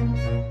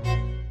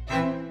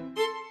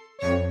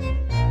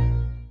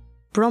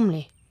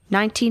 Bromley,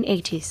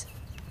 1980s.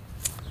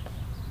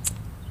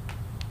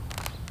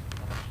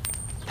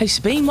 Hey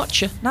Sabine,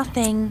 what's you?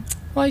 Nothing.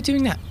 Why are you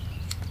doing that?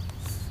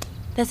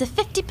 There's a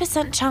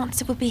 50%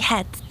 chance it will be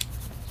heads.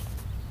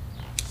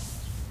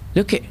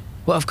 Look it,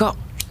 what I've got.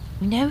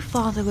 You know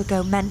Father will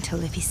go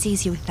mental if he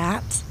sees you with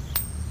that.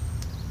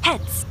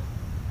 Heads.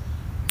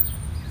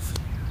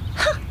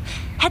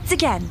 Heads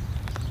again.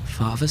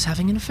 Father's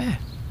having an affair.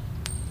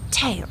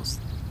 Tails.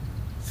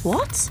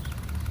 What?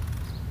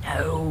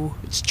 No,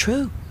 it's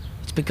true.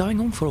 It's been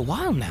going on for a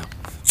while now.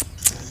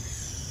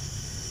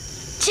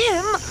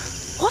 Jim,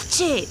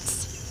 watch it.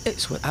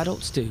 It's what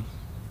adults do.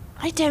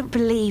 I don't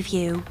believe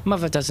you.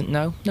 Mother doesn't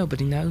know.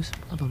 Nobody knows.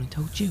 I've only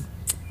told you.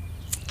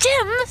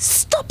 Jim,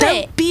 stop Don't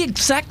it! be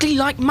exactly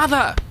like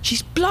Mother.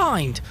 She's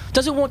blind.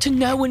 Doesn't want to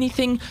know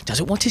anything.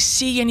 Doesn't want to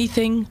see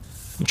anything.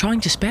 I'm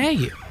trying to spare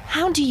you.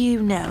 How do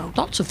you know?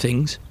 Lots of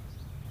things.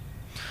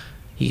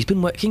 He's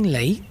been working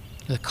late.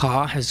 The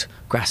car has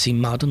grassy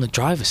mud on the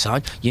driver's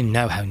side. You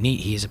know how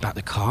neat he is about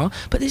the car,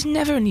 but there's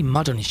never any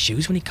mud on his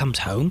shoes when he comes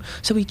home,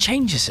 so he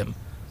changes them.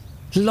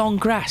 Long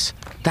grass.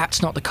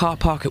 That's not the car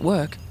park at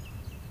work.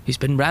 He's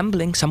been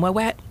rambling somewhere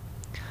wet.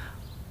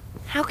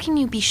 How can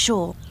you be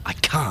sure? I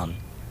can't.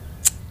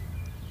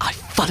 I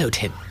followed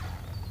him.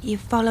 You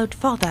followed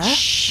Father?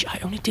 Shh, I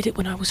only did it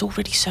when I was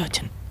already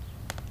certain.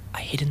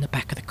 I hid in the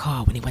back of the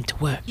car when he went to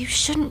work. You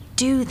shouldn't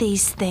do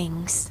these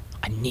things.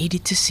 I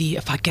needed to see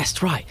if I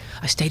guessed right.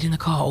 I stayed in the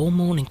car all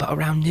morning, but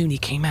around noon he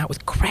came out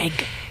with Craig,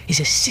 his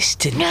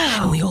assistant. No!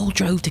 And we all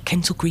drove to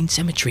Kensal Green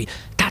Cemetery.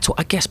 That's what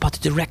I guessed by the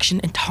direction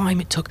and time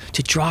it took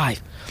to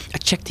drive. I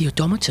checked the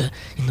odometer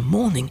in the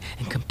morning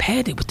and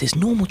compared it with this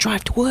normal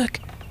drive to work.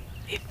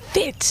 It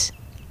fits.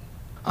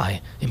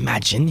 I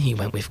imagine he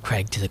went with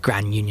Craig to the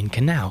Grand Union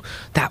Canal.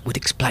 That would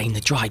explain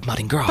the dried mud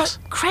and grass.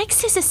 But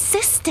Craig's his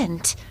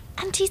assistant,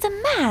 and he's a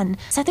man,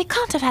 so they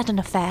can't have had an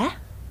affair.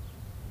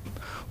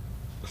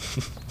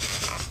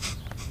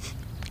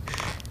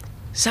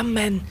 Some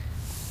men...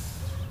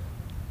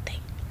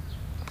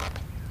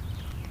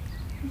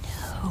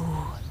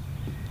 No.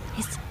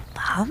 His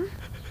bum?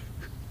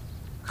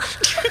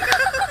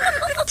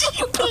 Do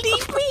you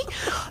believe me?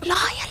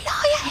 Liar,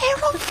 liar,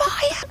 hair on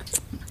fire.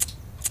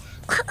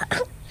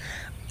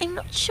 I'm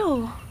not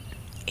sure.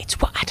 It's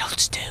what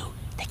adults do.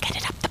 They get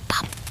it up the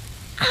bum.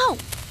 Ow!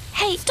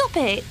 Hey, stop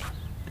it!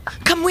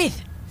 Come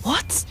with.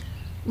 What?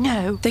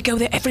 No. They go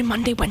there every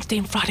Monday, Wednesday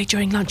and Friday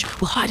during lunch.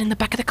 We'll hide in the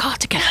back of the car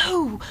together.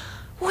 No!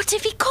 What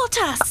if he caught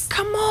us?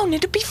 Come on,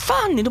 it'll be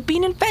fun. It'll be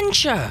an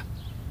adventure.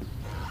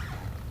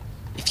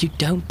 If you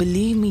don't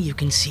believe me, you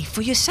can see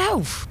for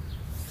yourself.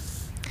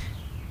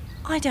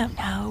 I don't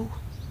know.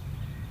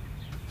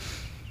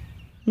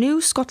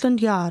 New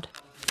Scotland Yard.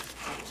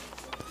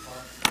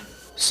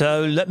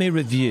 So let me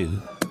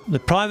review. The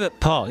private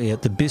party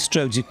at the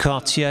Bistro du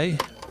Quartier,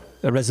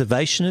 a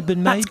reservation had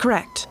been made? That's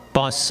correct.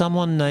 By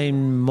someone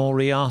named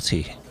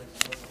Moriarty.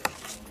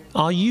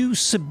 Are you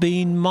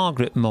Sabine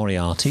Margaret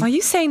Moriarty? Are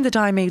you saying that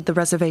I made the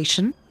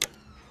reservation?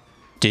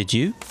 Did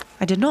you?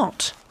 I did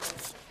not.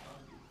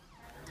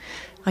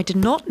 I did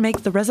not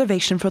make the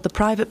reservation for the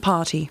private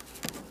party.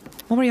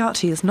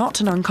 Moriarty is not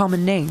an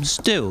uncommon name.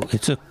 Still,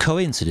 it's a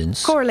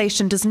coincidence.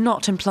 Correlation does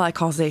not imply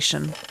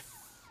causation.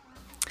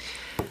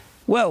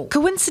 Well,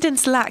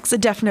 coincidence lacks a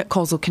definite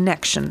causal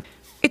connection.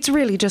 It's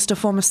really just a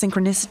form of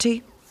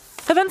synchronicity.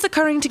 Events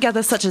occurring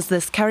together such as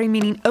this carry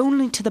meaning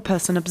only to the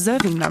person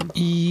observing them.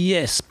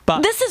 Yes,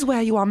 but... This is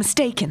where you are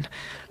mistaken.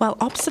 While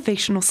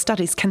observational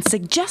studies can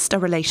suggest a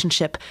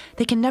relationship,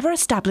 they can never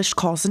establish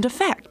cause and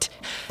effect.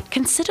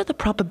 Consider the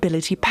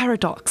probability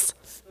paradox.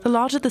 The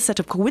larger the set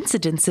of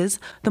coincidences,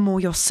 the more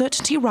your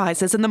certainty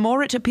rises, and the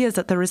more it appears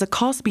that there is a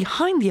cause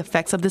behind the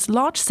effects of this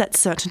large set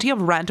certainty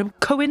of random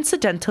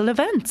coincidental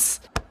events.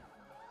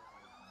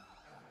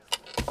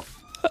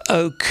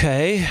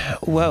 Okay,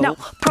 well... Now,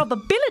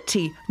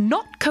 probability,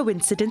 not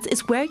coincidence,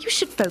 is where you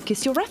should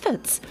focus your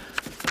efforts.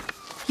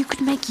 You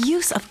could make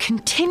use of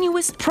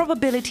continuous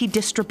probability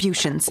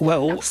distributions.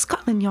 Well... Now,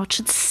 Scotland Yard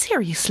should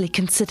seriously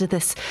consider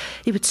this.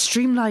 It would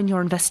streamline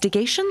your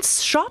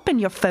investigations, sharpen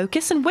your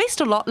focus, and waste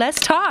a lot less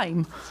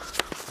time.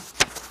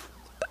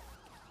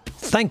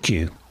 Thank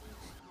you.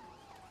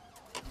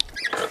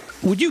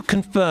 Would you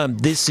confirm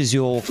this is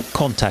your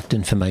contact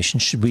information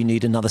should we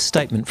need another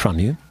statement from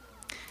you?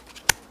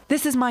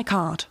 This is my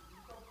card.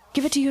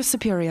 Give it to your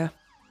superior.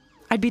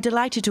 I'd be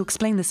delighted to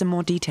explain this in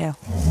more detail.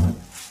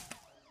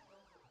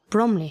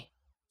 Bromley,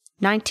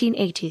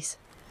 1980s.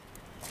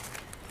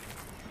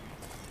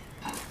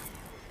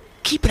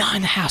 Keep an eye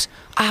on the house.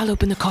 I'll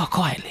open the car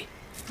quietly.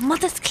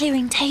 Mother's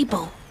clearing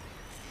table.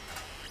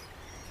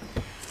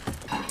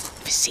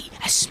 See,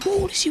 as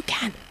small as you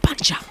can.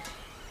 Punch up.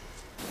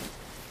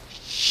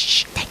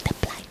 Shh, take the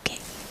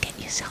blanket. Get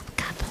yourself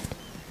covered.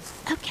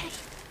 Okay.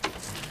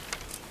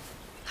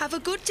 Have a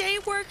good day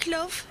at work,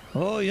 love.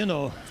 Oh, you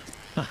know.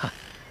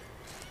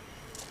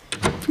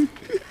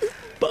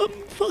 Bum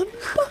fun.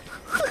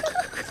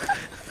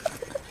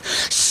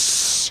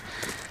 Shh!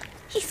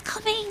 He's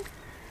coming.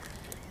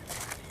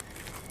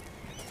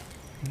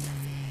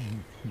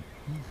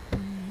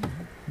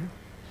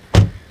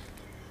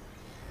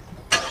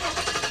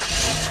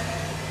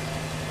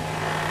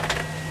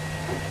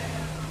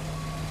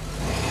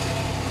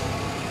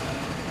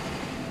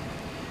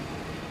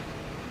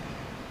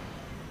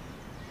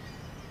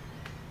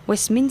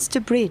 Westminster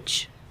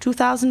Bridge,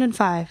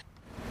 2005.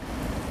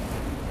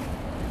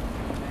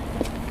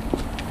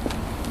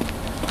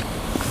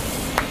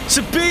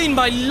 Sabine,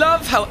 my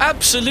love, how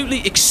absolutely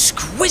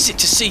exquisite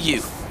to see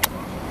you.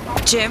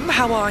 Jim,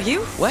 how are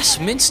you?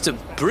 Westminster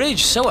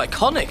Bridge, so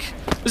iconic.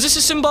 Was this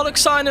a symbolic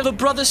sign of a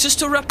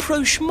brother-sister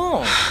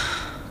rapprochement?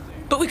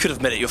 But we could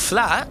have met at your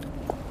flat.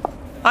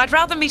 I'd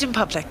rather meet in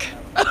public.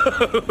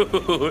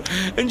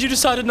 And you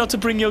decided not to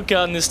bring your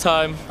gun this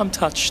time. I'm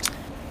touched.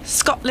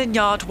 Scotland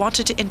Yard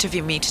wanted to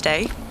interview me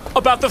today.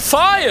 About the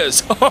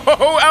fires?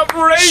 Oh,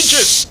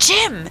 outrageous! Shh,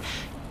 Jim!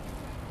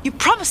 You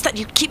promised that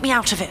you'd keep me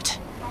out of it.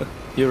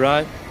 You're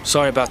right.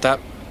 Sorry about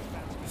that.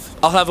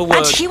 I'll have a word.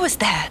 And he was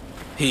there.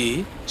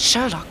 He?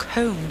 Sherlock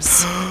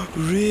Holmes.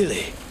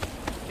 Really?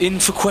 In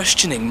for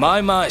questioning.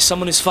 My,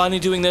 someone is finally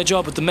doing their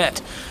job at the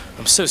Met.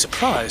 I'm so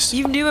surprised.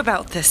 You knew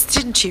about this,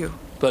 didn't you?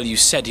 Well, you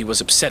said he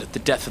was upset at the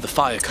death of the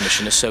fire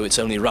commissioner, so it's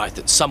only right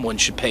that someone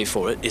should pay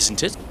for it,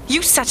 isn't it?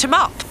 You set him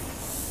up.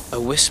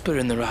 A whisper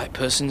in the right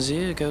person's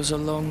ear goes a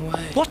long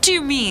way. What do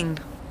you mean?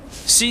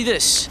 See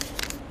this?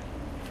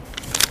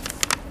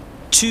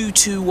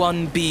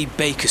 221B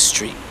Baker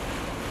Street.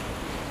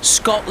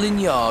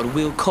 Scotland Yard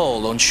will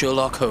call on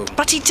Sherlock Holmes.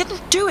 But he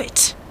didn't do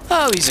it.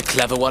 Oh, he's a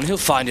clever one. He'll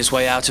find his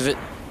way out of it.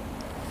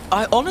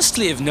 I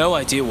honestly have no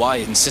idea why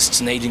he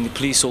insists on aiding the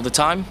police all the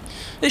time.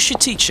 This should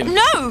teach him.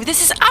 No,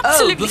 this is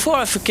absolutely... Oh, before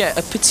I forget,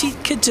 a petit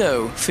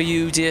cadeau for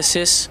you, dear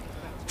sis.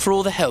 For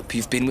all the help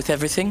you've been with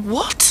everything.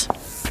 What?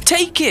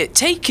 Take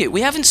it.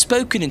 We haven't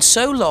spoken in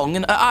so long,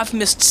 and I've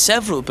missed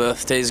several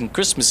birthdays and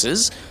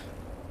Christmases.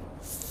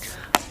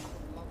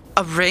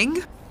 A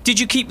ring? Did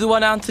you keep the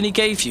one Anthony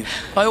gave you?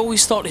 I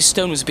always thought his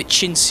stone was a bit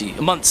chintzy.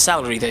 A month's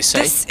salary, they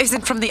say. This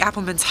isn't from the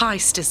Appleman's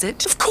heist, is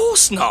it? Of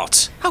course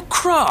not. How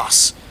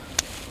crass.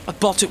 I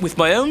bought it with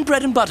my own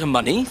bread and butter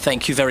money,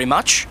 thank you very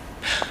much.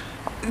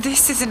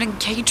 This is an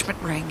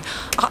engagement ring.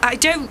 I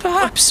don't...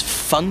 Perhaps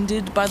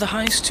funded by the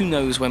heist? Who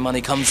knows where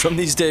money comes from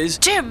these days?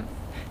 Jim,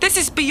 this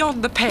is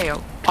beyond the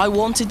pale. I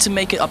wanted to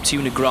make it up to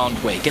you in a grand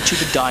way, get you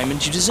the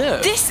diamond you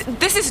deserve.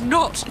 This is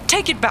not...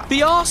 Take it back. The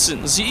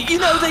arsons, you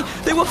know,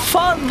 they were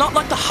fun, not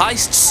like the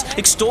heists,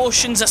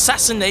 extortions,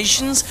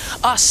 assassinations.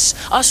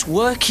 Us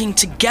working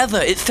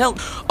together. It felt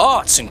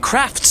arts and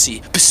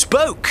craftsy,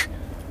 bespoke.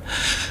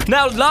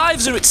 Now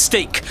lives are at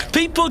stake,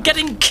 people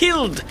getting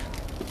killed.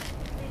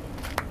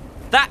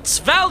 That's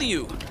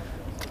value.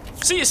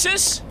 See you,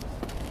 sis?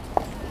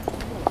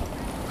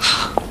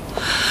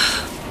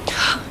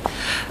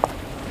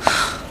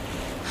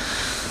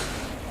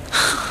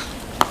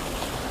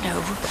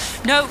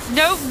 No!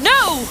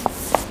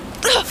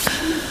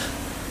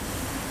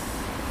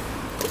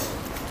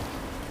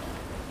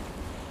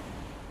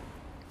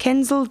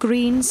 Kensal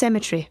Green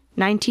Cemetery,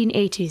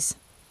 1980s.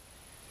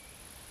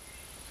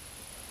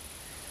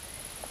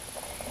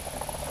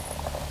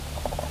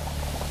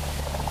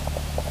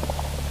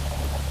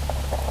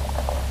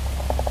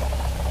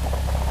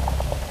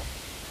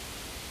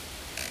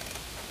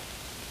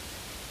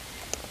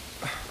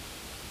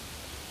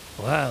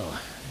 Well,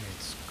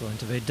 it's going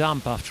to be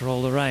damp after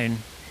all the rain.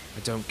 I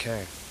don't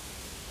care.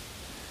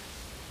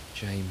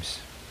 James.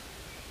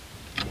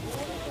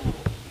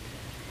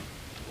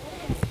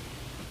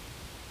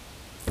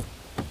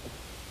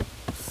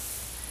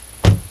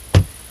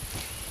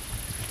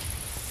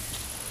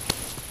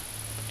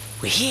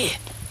 We're here.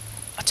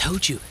 I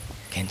told you.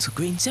 Kensal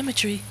Green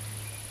Cemetery.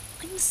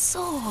 I'm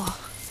sore.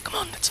 Come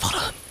on, let's follow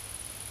them.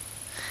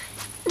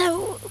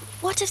 No,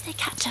 what if they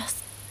catch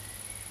us?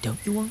 Don't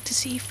you want to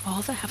see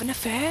Father have an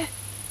affair?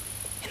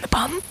 In the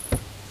bum?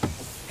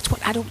 It's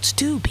what adults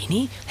do,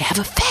 Beanie. They have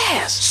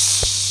affairs.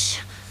 Shh.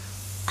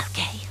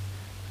 Okay.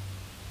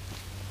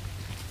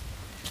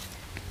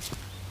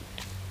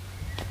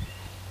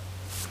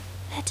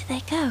 Where do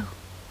they go?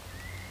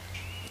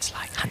 It's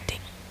like hunting.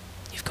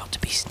 You've got to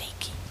be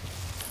sneaky.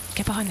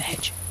 Get behind the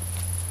hedge.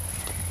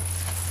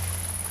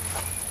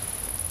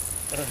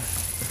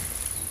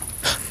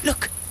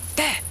 Look,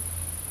 there.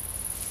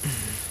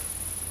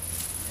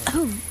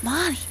 Oh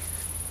my.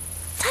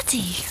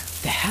 Daddy.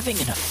 They're having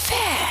an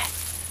affair.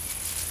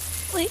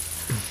 Wait,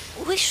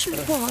 we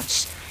shouldn't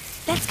watch.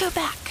 Let's go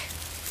back.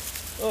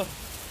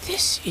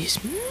 This is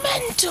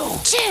mental.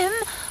 Jim!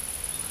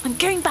 I'm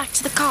going back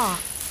to the car.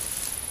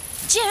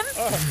 Jim!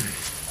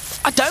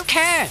 I don't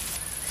care.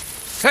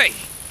 Hey!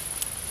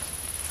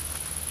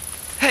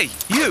 Hey,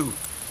 you!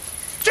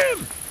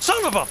 Jim!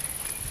 Son of a...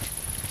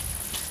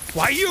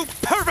 Why, you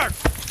pervert!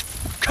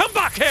 Come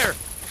back here!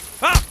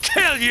 I'll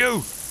kill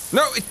you!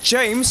 No,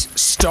 James,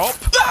 stop!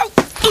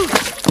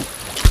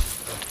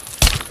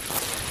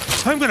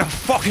 I'm gonna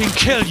fucking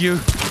kill you!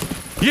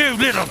 You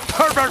little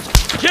pervert!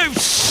 You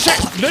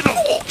sick little...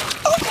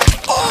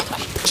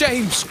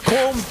 James,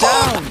 calm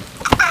down!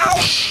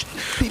 Shh!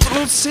 People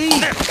will see!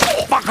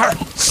 Fucker!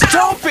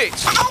 Stop it!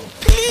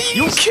 Please!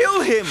 You'll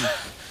kill him!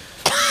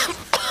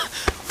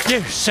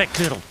 You sick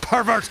little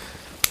pervert!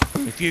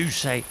 If you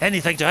say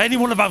anything to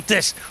anyone about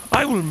this,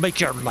 I will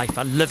make your life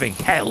a living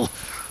hell.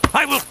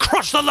 I will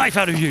crush the life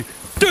out of you.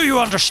 Do you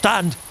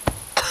understand?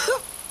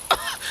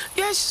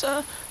 Yes,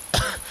 sir.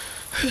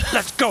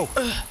 Let's go.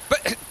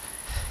 But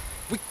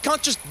we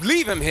can't just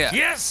leave him here.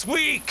 Yes,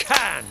 we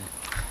can.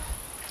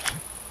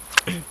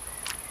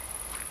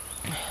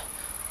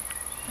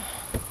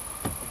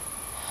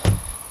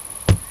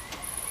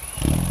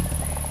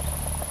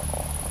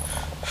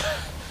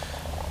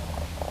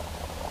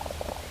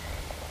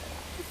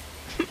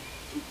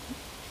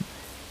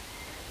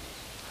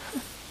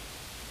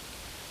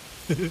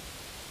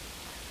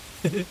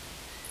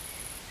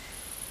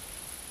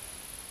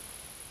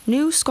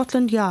 New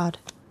Scotland Yard.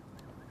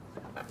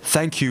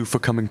 Thank you for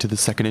coming to the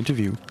second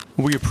interview.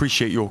 We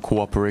appreciate your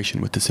cooperation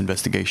with this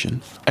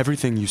investigation.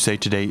 Everything you say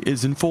today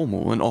is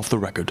informal and off the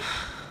record.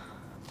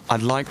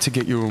 I'd like to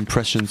get your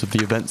impressions of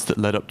the events that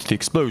led up to the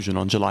explosion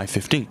on July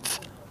 15th.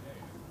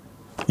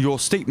 Your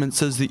statement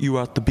says that you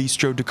were at the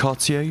Bistro du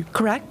Quartier?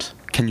 Correct.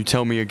 Can you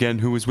tell me again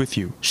who was with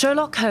you?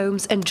 Sherlock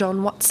Holmes and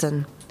John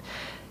Watson.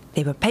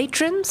 They were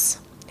patrons.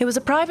 It was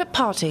a private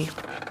party.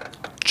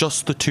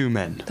 Just the two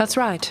men? That's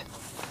right.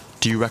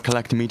 Do you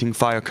recollect meeting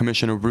Fire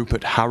Commissioner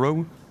Rupert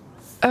Harrow?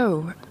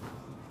 Oh,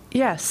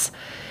 yes.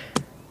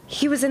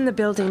 He was in the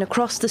building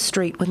across the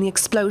street when the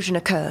explosion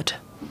occurred.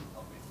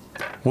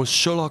 Was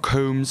Sherlock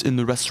Holmes in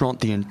the restaurant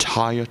the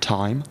entire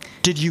time?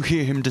 Did you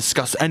hear him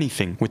discuss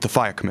anything with the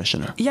Fire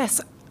Commissioner? Yes.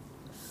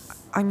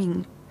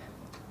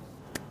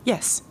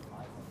 Yes.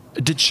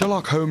 Did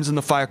Sherlock Holmes and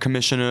the Fire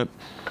Commissioner...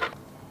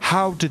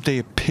 How did they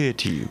appear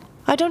to you?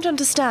 I don't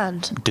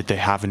understand. Did they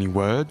have any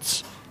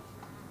words?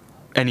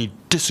 Any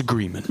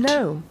disagreement?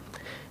 No.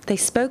 They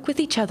spoke with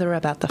each other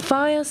about the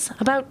fires,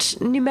 about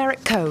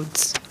numeric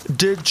codes.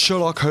 Did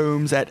Sherlock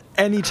Holmes at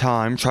any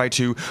time try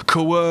to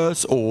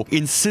coerce or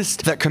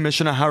insist that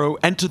Commissioner Harrow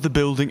enter the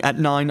building at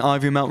 9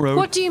 Ivymount Road?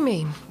 What do you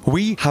mean?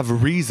 We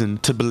have reason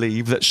to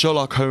believe that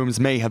Sherlock Holmes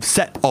may have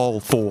set all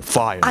 4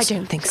 fires. I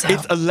don't think so.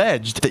 It's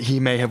alleged that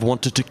he may have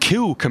wanted to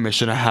kill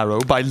Commissioner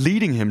Harrow by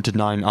leading him to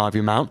 9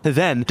 Ivymount,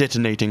 then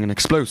detonating an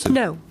explosive.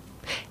 No.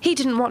 He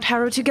didn't want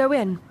Harrow to go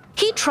in.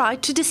 He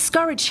tried to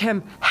discourage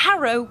him.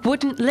 Harrow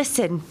wouldn't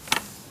listen.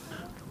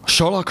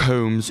 Sherlock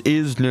Holmes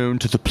is known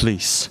to the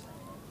police.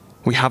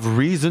 We have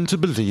reason to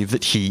believe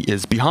that he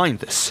is behind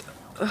this.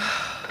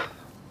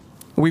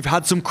 We've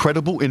had some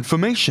credible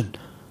information.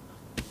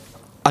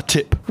 A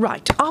tip.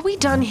 Right, are we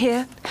done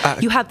here?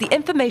 You have the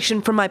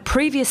information from my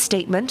previous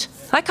statement.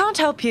 I can't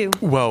help you.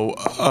 Well,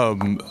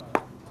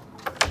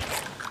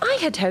 I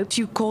had hoped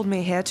you called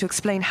me here to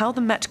explain how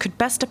the Met could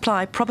best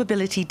apply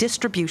probability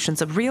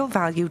distributions of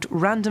real-valued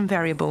random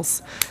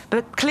variables.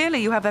 But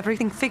clearly you have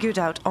everything figured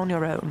out on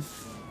your own.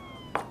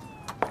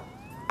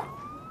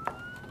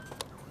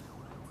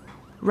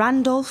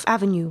 Randolph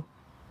Avenue.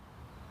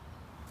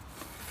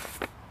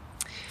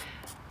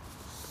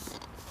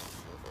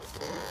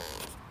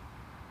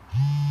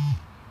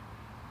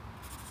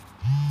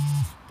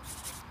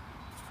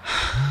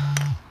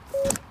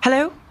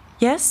 Hello?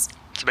 Yes?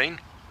 Sabine,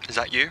 is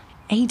that you?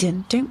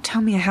 Aidan, don't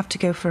tell me I have to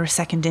go for a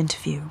second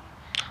interview.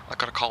 I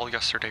got a call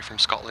yesterday from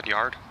Scotland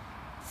Yard.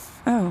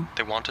 Oh,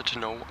 They wanted to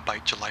know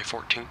about July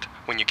 14th,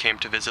 when you came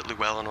to visit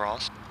Llewellyn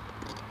Ross.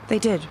 they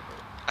did.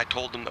 I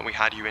told them that we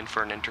had you in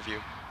for an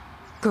interview.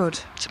 Good.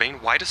 Sabine,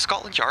 why does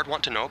Scotland Yard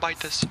want to know about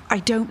this? I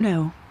don't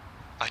know.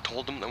 I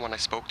told them that when I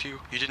spoke to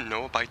you, you didn't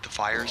know about the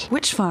fires.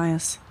 Which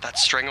fires? That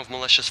string of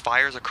malicious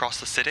fires across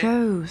the city.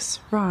 Those,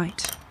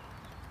 right.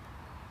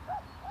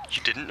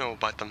 You didn't know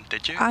about them,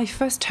 did you? I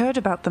first heard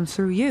about them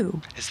through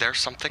you. Is there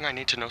something I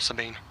need to know,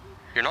 Sabine?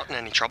 You're not in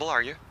any trouble,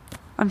 are you?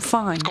 I'm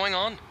fine. What's going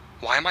on?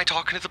 Why am I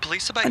talking to the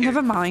police about you?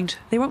 Never mind.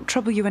 They won't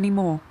trouble you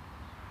anymore.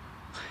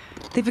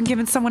 They've been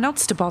given someone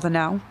else to bother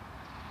now.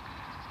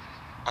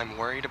 I'm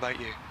worried about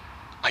you.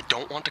 I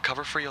don't want to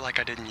cover for you like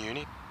I did in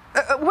uni.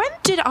 When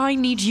did I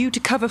need you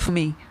to cover for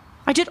me?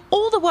 I did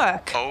all the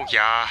work. Oh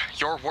yeah,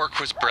 your work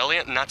was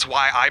brilliant and that's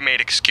why I made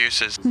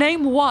excuses.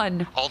 Name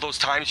one. All those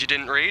times you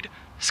didn't read,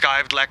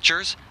 skived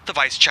lectures, the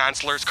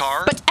Vice-Chancellor's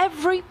car. But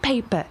every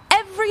paper,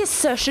 every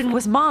assertion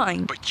was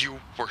mine. But you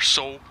were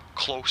so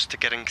close to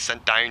getting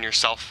sent down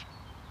yourself.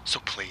 So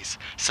please,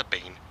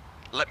 Sabine,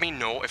 let me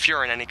know if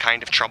you're in any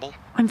kind of trouble.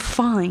 I'm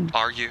fine.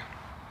 Are you?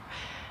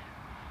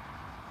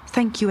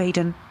 Thank you,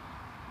 Aidan.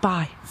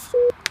 Bye.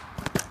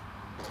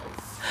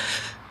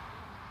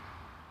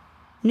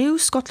 New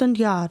Scotland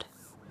Yard.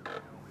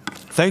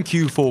 Thank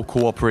you for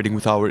cooperating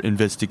with our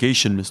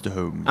investigation, Mr.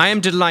 Holmes. I am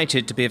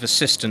delighted to be of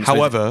assistance.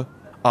 However,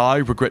 I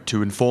regret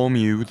to inform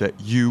you that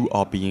you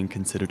are being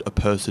considered a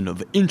person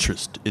of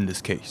interest in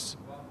this case.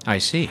 I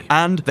see.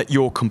 And that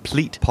your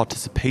complete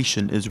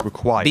participation is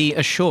required. Be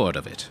assured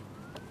of it.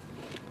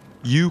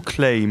 You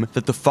claim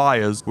that the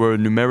fires were a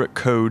numeric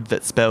code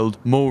that spelled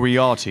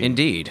Moriarty.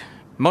 Indeed.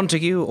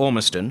 Montague,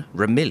 Ormiston,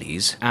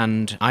 Ramillies,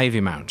 and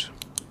Ivymount.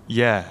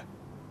 Yeah.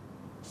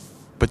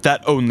 But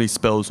that only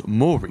spells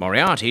Mori.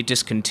 Moriarty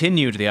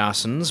discontinued the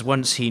arsons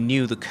once he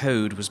knew the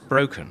code was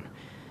broken.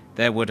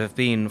 There would have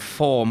been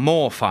 4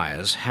 more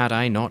fires had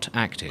I not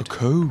acted. A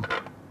code?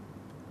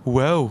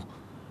 Well,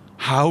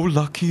 how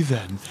lucky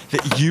then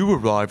that you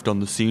arrived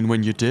on the scene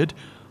when you did,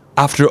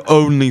 after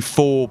only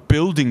 4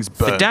 buildings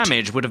burnt. The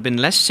damage would have been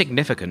less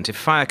significant if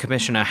Fire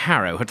Commissioner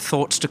Harrow had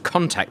thought to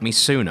contact me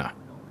sooner.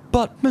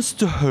 But,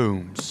 Mr.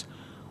 Holmes,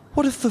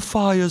 what if the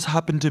fires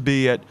happened to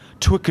be at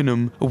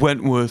Twickenham,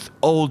 Wentworth,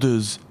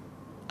 Alders,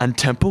 and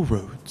Temple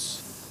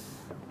Roads?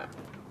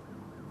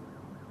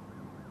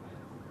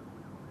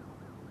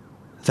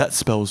 That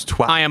spells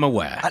twat. I am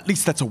aware. At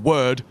least that's a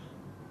word.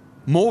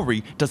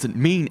 Maury doesn't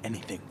mean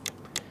anything.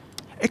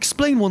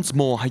 Explain once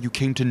more how you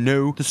came to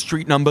know the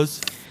street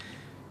numbers.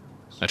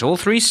 At all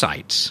 3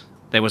 sites,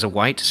 there was a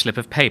white slip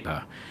of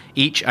paper,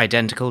 each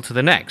identical to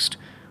the next,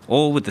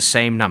 all with the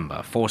same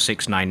number,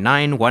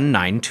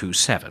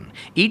 46991927,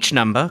 each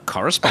number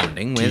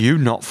corresponding with... Do you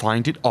not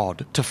find it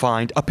odd to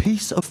find a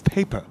piece of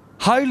paper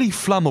highly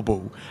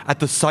flammable at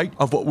the site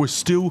of what were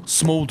still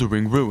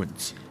smouldering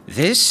ruins.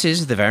 This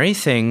is the very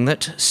thing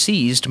that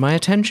seized my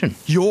attention.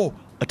 Your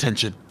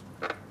attention.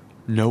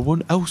 No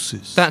one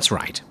else's. That's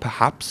right.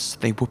 Perhaps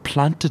they were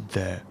planted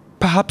there.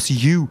 Perhaps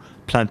you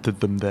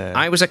planted them there.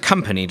 I was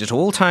accompanied at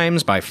all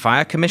times by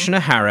Fire Commissioner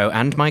Harrow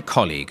and my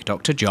colleague,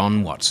 Dr.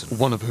 John Watson.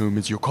 One of whom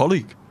is your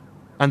colleague,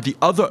 and the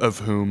other of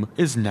whom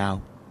is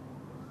now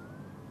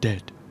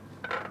dead.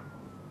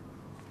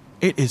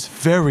 It is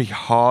very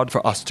hard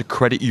for us to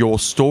credit your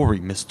story,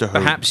 Mr.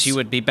 Holmes. Perhaps you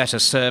would be better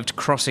served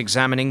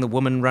cross-examining the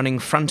woman running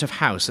front of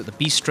house at the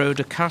Bistro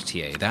de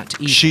Cartier that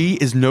evening. She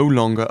is no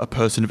longer a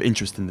person of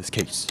interest in this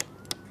case.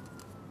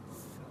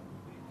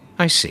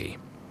 I see.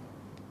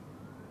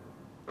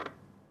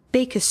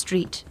 Baker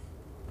Street.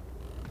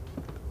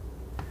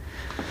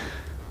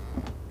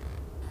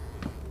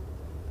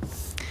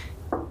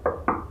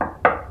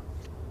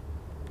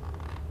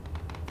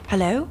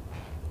 Hello?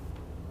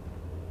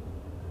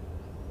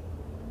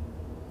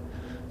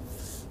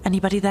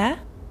 Anybody there?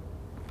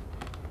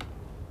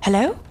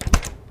 Hello?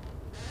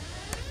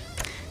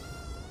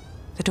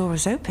 The door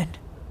is open.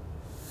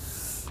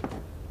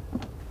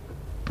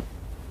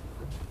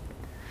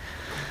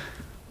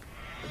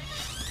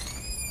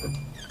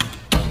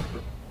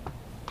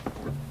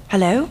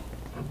 Hello?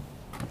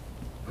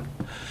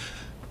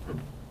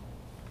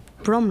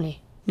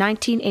 Bromley,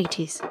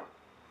 1980s.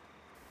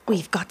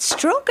 We've got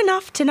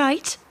stroganoff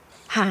tonight.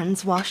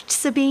 Hands washed,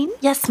 Sabine?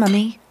 Yes,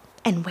 Mummy.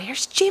 And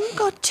where's Jim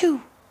got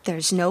to?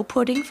 There's no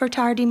pudding for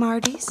tardy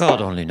Mardies?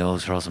 God only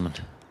knows,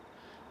 Rosamond.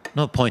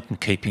 No point in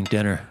keeping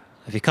dinner.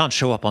 If he can't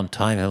show up on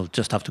time, he'll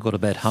just have to go to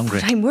bed hungry.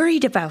 But I'm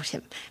worried about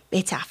him.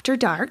 It's after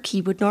dark.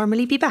 He would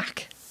normally be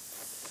back.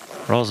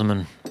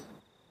 Rosamond,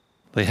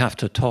 we have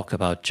to talk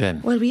about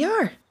Jim. Well, we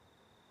are.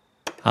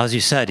 As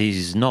you said,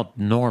 he's not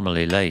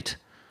normally late.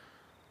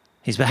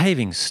 He's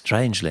behaving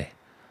strangely.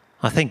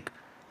 I think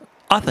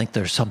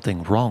there's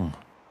something wrong.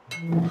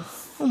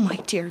 Oh, my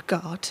dear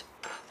God.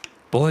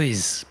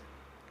 Boys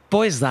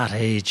that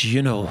age,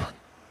 you know,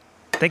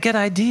 they get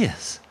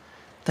ideas.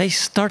 They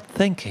start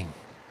thinking.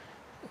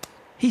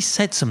 He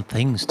said some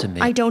things to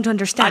me. I don't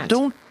understand. I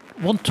don't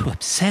want to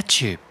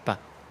upset you, but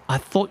I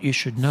thought you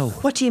should know.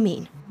 What do you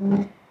mean?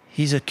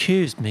 He's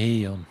accused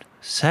me on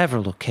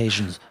several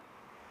occasions.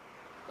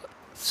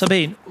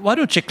 Sabine, why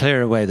don't you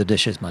clear away the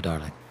dishes, my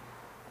darling?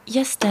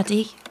 Yes,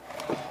 Daddy.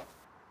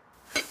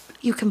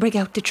 You can bring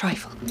out the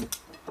trifle.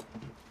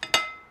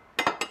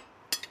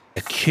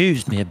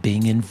 Accused me of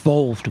being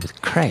involved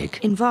with Craig.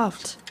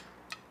 Involved?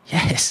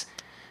 Yes,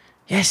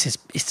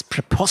 it's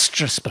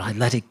preposterous, but I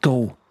let it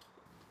go.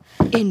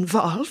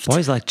 Involved?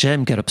 Boys like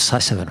Jim get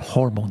obsessive and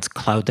hormones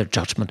cloud their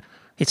judgment.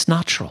 It's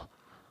natural.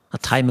 A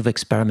time of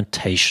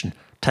experimentation,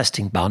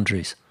 testing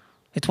boundaries.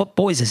 It's what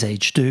boys his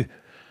age do.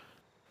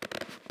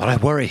 But I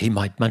worry he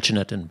might mention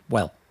it and,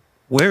 well,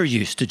 we're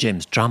used to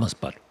Jim's dramas,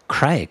 but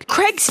Craig...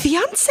 Craig's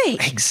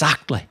fiancé?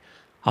 Exactly.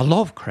 I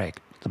love Craig,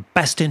 the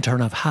best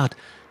intern I've had,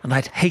 and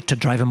I'd hate to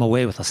drive him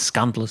away with the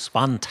scandalous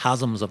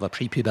phantasms of a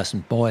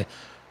prepubescent boy.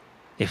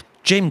 If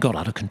Jim got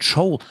out of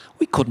control,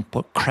 we couldn't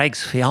put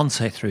Craig's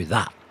fiancé through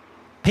that.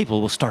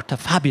 People will start to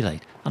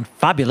fabulate, and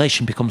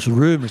fabulation becomes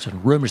rumours,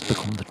 and rumours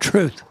become the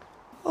truth.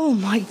 Oh,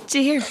 my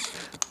dear.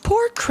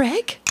 Poor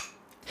Craig.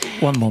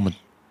 One moment.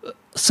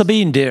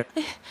 Sabine, dear.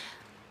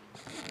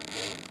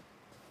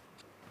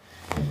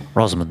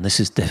 Rosamond, this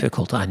is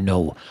difficult, I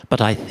know,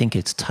 but I think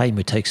it's time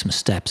we take some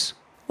steps.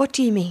 What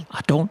do you mean?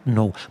 I don't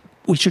know.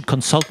 We should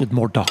consult with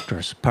more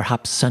doctors,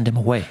 perhaps send him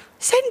away.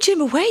 Send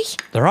Jim away?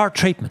 There are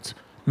treatments,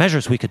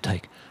 measures we could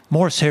take,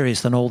 more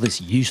serious than all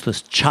this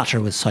useless chatter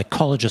with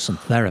psychologists and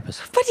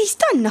therapists. But he's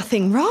done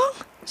nothing wrong.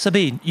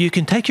 Sabine, you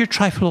can take your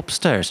trifle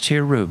upstairs to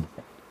your room.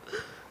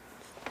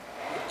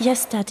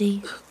 Yes,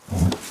 Daddy.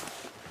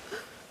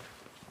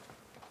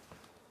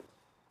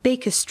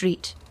 Baker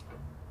Street.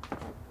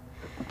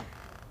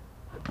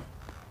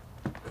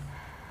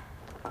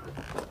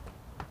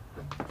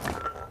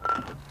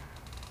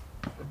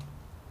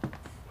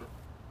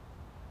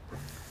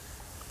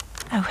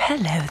 Oh,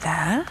 hello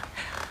there.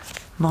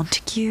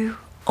 Montague,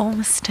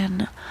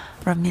 Ormiston,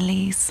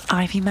 Ramillies,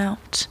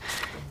 Ivymount,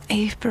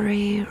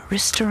 Avebury,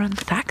 Restaurant,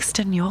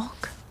 Thaxton,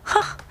 York.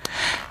 Huh.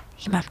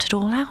 He mapped it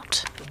all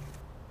out.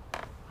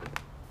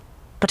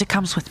 But it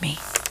comes with me.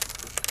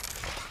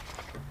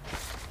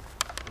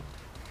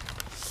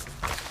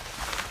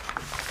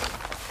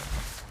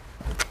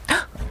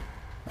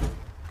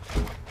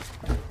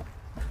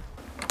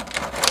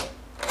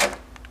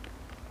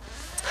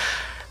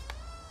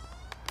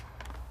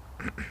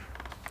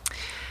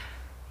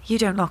 You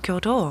don't lock your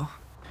door.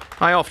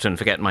 I often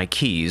forget my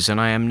keys,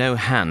 and I am no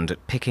hand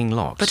at picking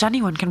locks. But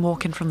anyone can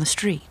walk in from the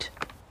street.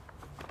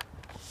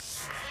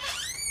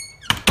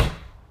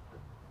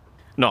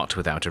 Not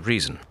without a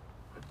reason.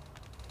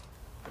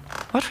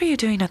 What were you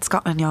doing at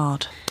Scotland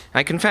Yard?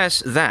 I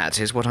confess that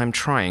is what I'm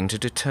trying to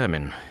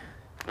determine.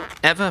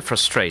 Ever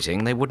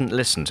frustrating, they wouldn't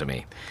listen to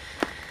me.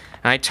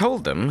 I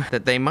told them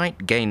that they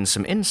might gain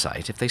some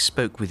insight if they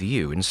spoke with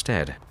you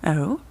instead.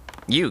 Oh?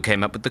 You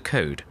came up with the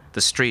code,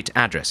 the street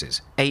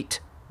addresses, 8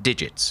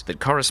 digits that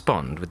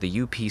correspond with the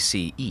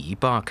UPC-E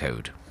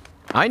barcode.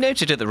 I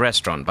noted at the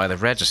restaurant by the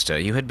register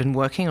you had been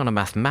working on a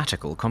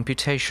mathematical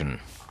computation.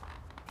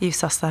 You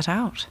sussed that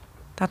out.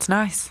 That's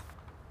nice.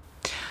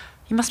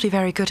 You must be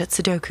very good at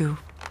Sudoku.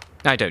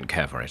 I don't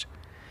care for it.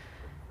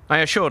 I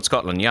assured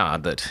Scotland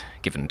Yard that,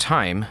 given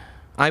time,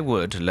 I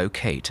would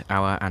locate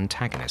our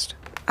antagonist.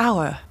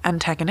 Our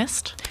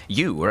antagonist?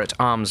 You were at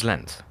arm's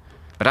length,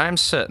 but I am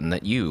certain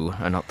that you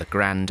are not the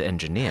grand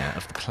engineer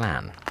of the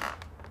plan.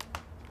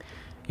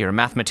 You're a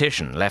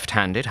mathematician,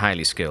 left-handed,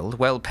 highly skilled,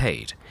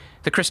 well-paid.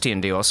 The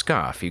Christian Dior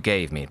scarf you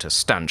gave me to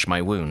stanch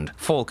my wound,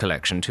 Fall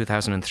Collection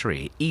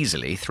 2003,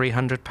 easily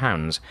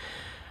 £300.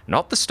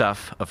 Not the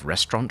stuff of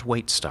restaurant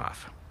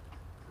waitstaff.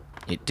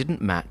 It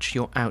didn't match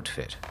your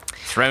outfit.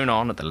 Thrown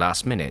on at the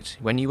last minute,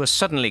 when you were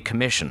suddenly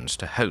commissioned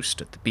to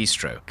host at the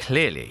bistro.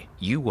 Clearly,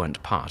 you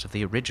weren't part of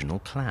the original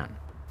plan.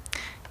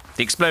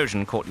 The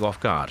explosion caught you off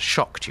guard,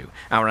 shocked you.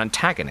 Our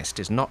antagonist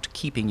is not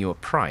keeping you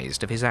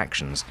apprised of his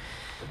actions.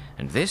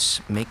 And this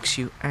makes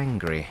you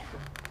angry.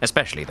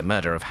 Especially the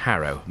murder of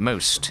Harrow,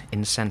 most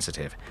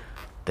insensitive.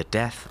 The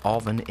death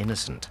of an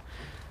innocent.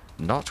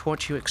 Not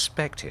what you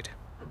expected.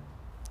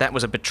 That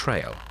was a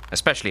betrayal,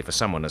 especially for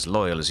someone as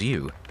loyal as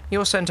you.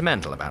 You're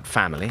sentimental about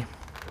family.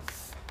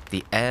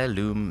 The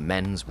heirloom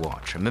men's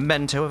watch, a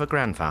memento of a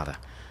grandfather,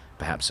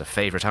 perhaps a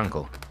favourite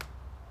uncle.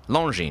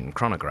 Longines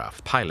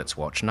chronograph, pilot's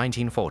watch,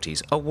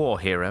 1940s, a war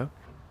hero.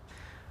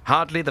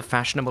 Hardly the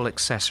fashionable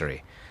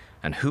accessory.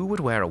 And who would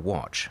wear a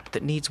watch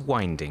that needs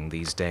winding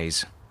these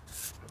days?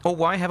 Or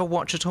why have a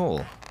watch at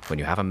all, when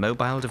you have a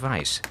mobile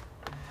device?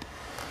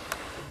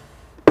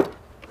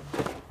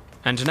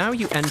 And now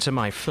you enter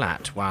my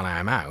flat while I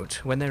am out,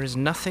 when there is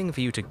nothing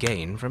for you to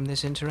gain from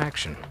this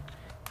interaction.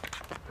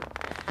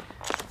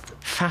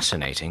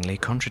 Fascinatingly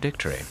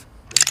contradictory.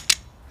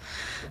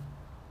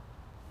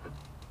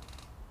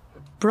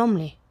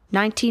 Bromley,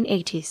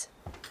 1980s.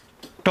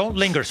 Don't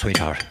linger,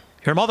 sweetheart.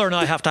 Your mother and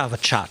I have to have a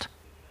chat.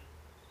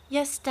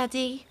 Yes,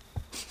 Daddy.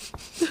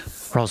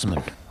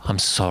 Rosamond, I'm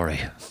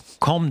sorry.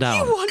 Calm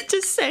down. You want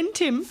to send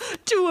him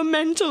to a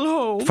mental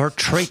home? For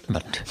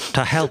treatment,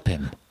 to help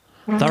him.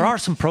 There are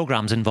some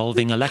programs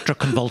involving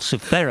electroconvulsive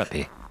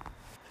therapy.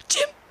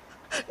 Jim,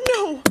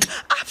 no,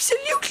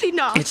 absolutely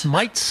not. It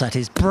might set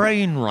his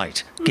brain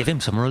right, give him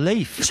some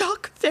relief.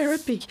 Shock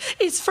therapy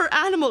is for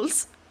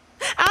animals.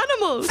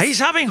 Animals! He's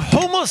having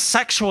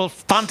homosexual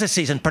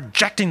fantasies and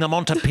projecting them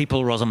onto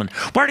people, Rosamond.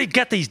 Where'd he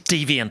get these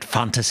deviant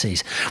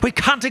fantasies? We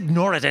can't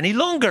ignore it any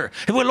longer.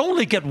 It will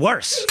only get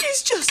worse.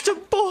 He's just a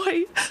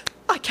boy.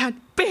 I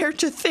can't bear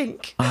to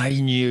think. I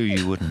knew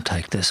you wouldn't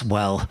take this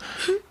well.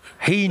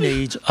 He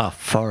needs a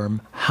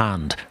firm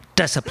hand.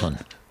 Discipline.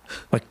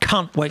 We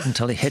can't wait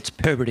until he hits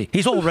puberty.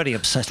 He's already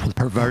obsessed with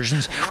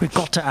perversions. We've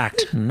got to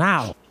act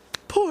now.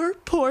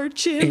 Poor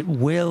Jim. It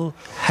will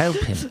help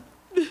him.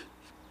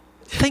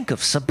 Think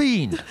of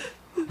Sabine.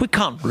 We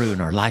can't ruin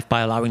her life by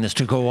allowing this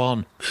to go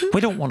on.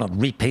 We don't want a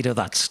repeat of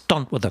that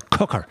stunt with the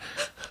cooker.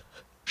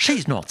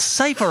 She's not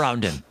safe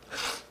around him.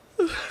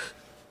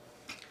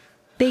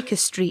 Baker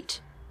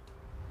Street.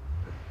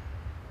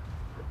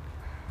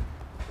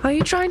 Are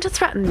you trying to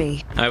threaten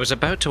me? I was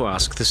about to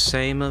ask the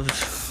same of...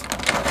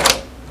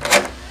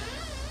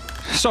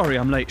 Sorry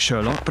I'm late,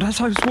 Sherlock, but as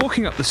I was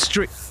walking up the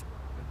street...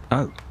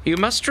 Oh. You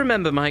must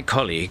remember my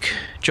colleague,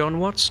 John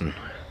Watson.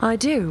 I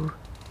do.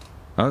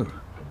 Oh.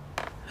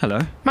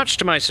 Hello. Much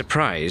to my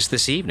surprise,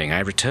 this evening I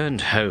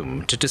returned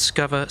home to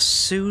discover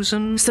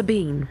Susan...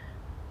 Sabine.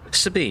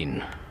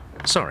 Sabine.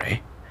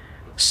 Sorry.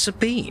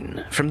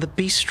 Sabine from the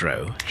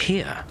bistro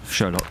here.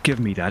 Sherlock, give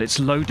me that. It's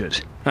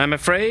loaded. I'm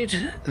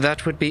afraid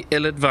that would be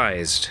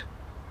ill-advised.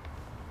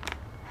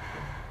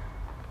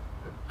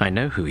 I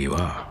know who you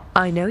are.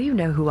 I know you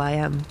know who I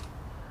am.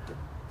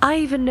 I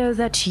even know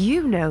that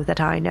you know that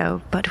I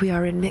know, but we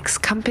are in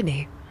mixed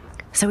company,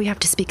 so we have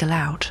to speak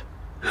aloud.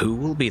 Who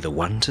will be the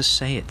one to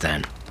say it,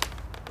 then?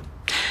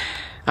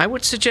 I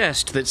would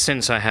suggest that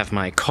since I have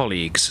my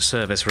colleague's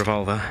service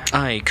revolver,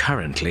 I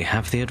currently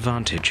have the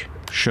advantage.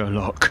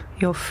 Sherlock.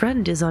 Your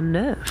friend is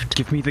unnerved.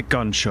 Give me the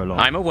gun, Sherlock.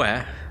 I'm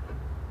aware.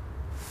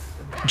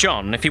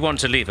 John, if you want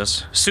to leave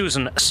us,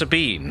 Susan,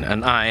 Sabine,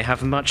 and I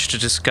have much to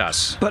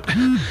discuss. But...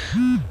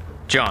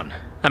 John,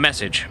 a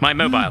message. My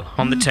mobile,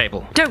 on the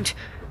table. Don't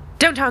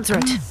answer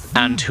it.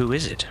 And who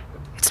is it?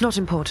 It's not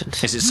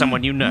important. Is it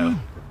someone you know?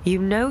 You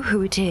know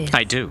who it is.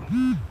 I do.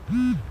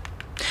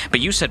 But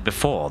you said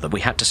before that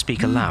we had to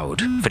speak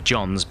aloud for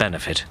John's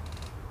benefit.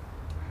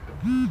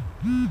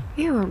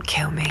 You won't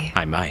kill me.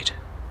 I might.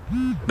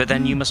 But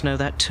then you must know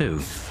that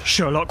too.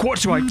 Sherlock, what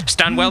do I...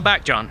 Stand well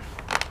back, John.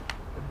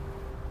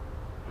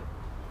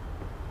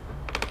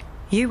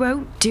 You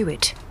won't do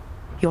it.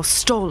 You're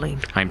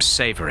stalling. I'm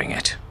savouring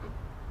it.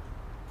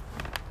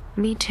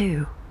 Me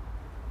too.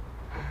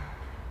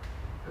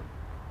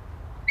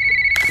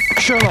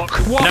 Sherlock,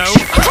 watch! No!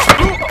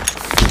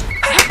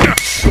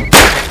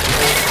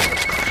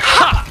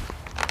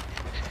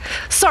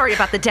 Sorry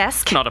about the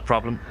desk. Not a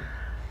problem.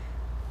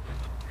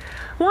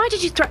 Why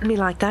did you threaten me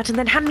like that and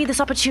then hand me this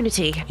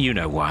opportunity? You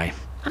know why.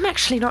 I'm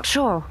actually not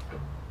sure.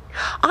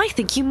 I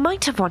think you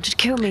might have wanted to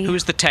kill me.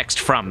 Who's the text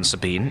from,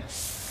 Sabine?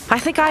 I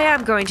think I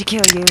am going to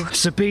kill you.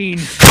 Sabine!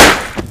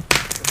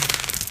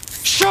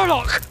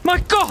 Sherlock! My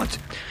God!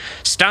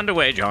 Stand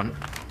away, John.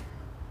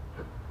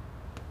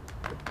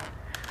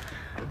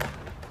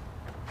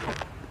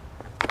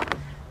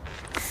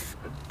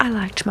 I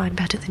liked mine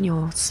better than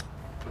yours.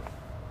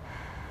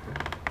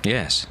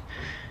 Yes.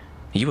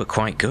 You were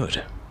quite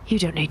good. You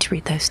don't need to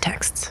read those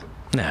texts.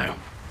 No.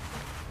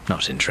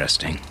 Not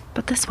interesting.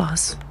 But this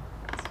was.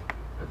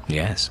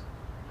 Yes.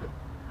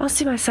 I'll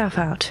see myself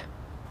out.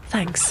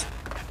 Thanks.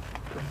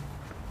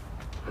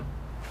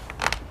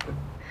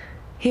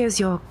 Here's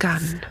your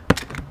gun.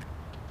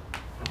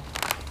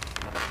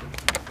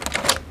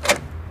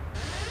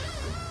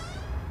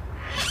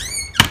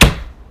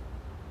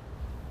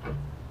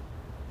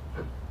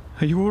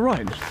 Are you all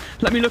right?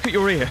 Let me look at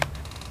your ear.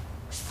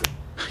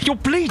 You're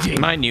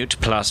bleeding! Minute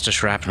plaster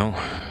shrapnel.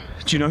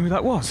 Do you know who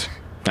that was?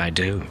 I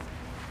do.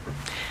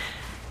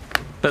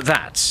 But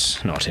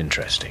that's not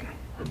interesting.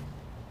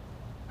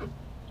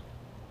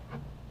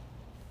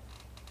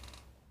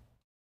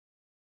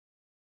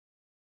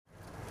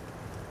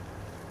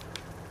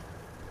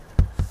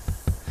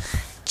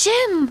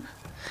 Jim!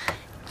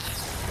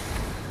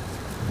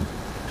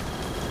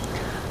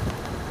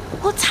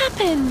 What's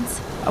happened?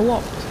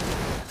 What?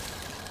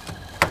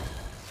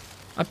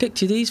 I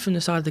picked you these from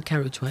the side of the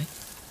carriageway.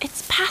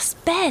 It's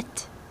past bed.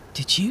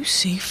 Did you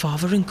see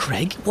Father and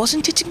Craig?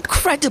 Wasn't it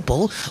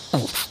incredible?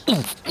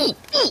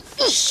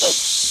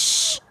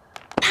 Shh!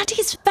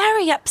 Daddy's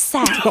very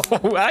upset.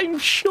 Oh, I'm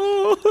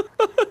sure.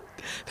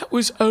 That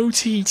was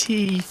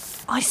OTT.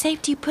 I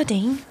saved you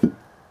pudding.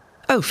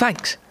 Oh,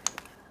 thanks.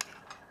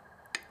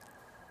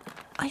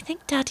 I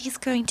think Daddy's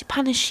going to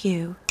punish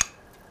you.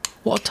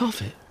 What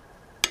of it?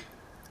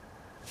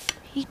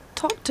 He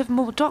talked of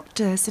more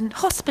doctors and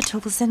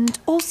hospitals and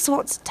all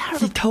sorts of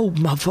terrible... He told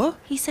Mother?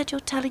 He said you're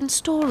telling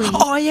stories.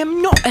 I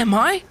am not, am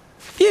I?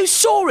 You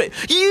saw it!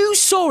 You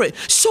saw it!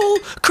 Saw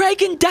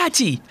Craig and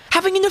Daddy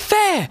having an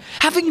affair!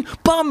 Having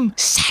bum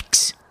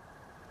sex!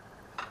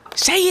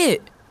 Say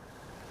it!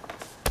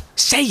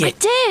 Say it! I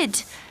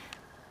did!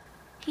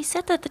 He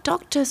said that the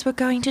doctors were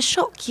going to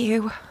shock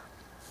you.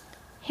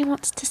 He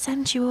wants to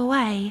send you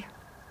away.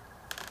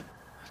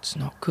 That's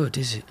not good,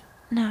 is it?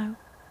 No.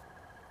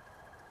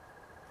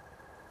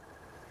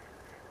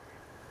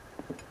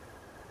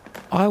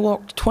 I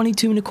walked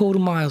 22.25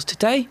 miles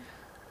today.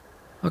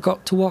 I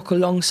got to walk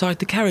alongside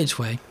the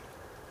carriageway.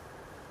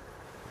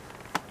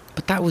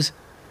 But that was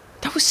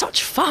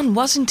such fun,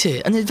 wasn't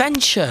it? An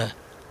adventure.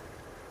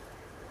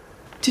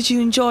 Did you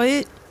enjoy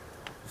it?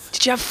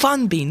 Did you have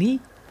fun, Beanie?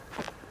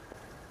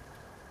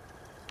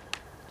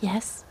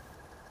 Yes.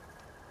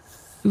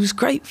 It was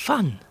great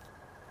fun.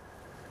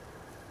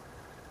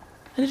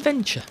 An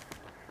adventure.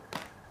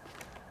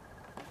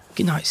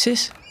 Good night,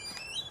 sis.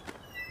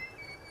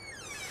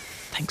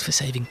 Thanks for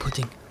saving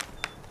pudding.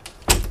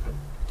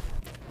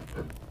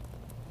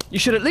 You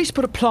should at least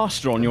put a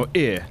plaster on your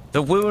ear.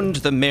 The wound,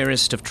 the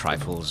merest of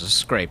trifles, a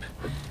scrape.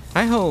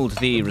 I hold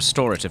the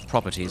restorative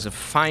properties of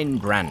fine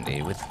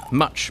brandy with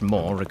much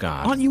more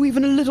regard. Aren't you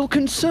even a little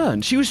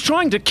concerned? She was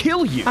trying to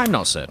kill you. I'm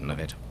not certain of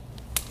it.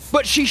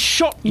 But she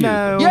shot you.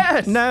 No.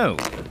 Yes. No.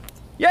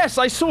 Yes,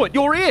 I saw it.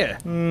 Your ear.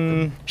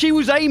 She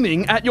was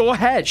aiming at your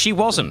head. She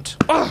wasn't.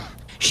 Ugh.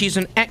 She's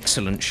an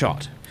excellent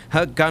shot.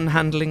 Her gun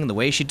handling and the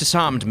way she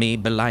disarmed me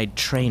belied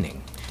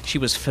training. She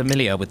was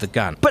familiar with the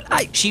gun.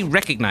 But she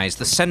recognized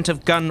the scent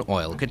of gun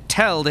oil, could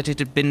tell that it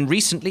had been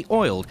recently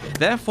oiled.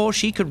 Therefore,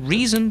 she could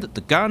reason that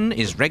the gun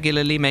is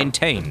regularly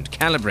maintained,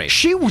 calibrated.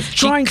 She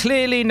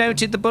clearly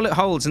noted the bullet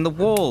holes in the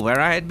wall where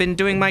I had been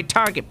doing my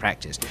target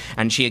practice.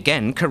 And she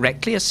again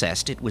correctly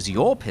assessed it was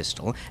your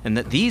pistol and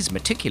that these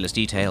meticulous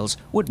details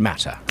would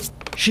matter.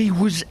 She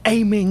was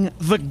aiming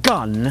the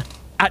gun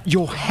at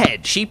your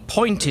head. She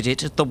pointed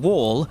it at the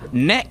wall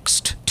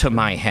next to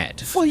my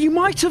head. Well, you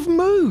might have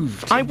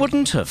moved. I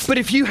wouldn't have. But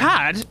if you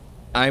had...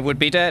 I would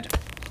be dead.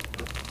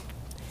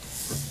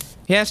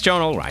 Yes, John,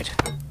 all right.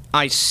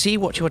 I see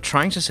what you were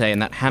trying to say in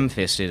that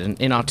ham-fisted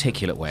and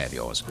inarticulate way of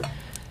yours.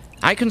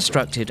 I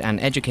constructed an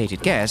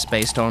educated guess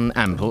based on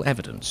ample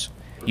evidence.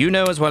 You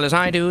know as well as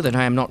I do that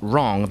I am not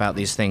wrong about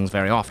these things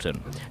very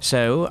often,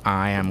 so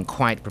I am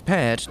quite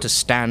prepared to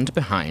stand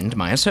behind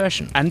my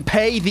assertion. And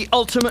pay the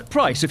ultimate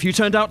price if you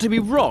turned out to be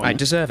wrong. I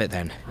deserve it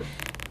then.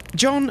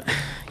 John,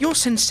 your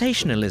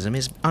sensationalism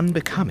is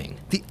unbecoming.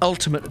 The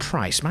ultimate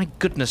price, my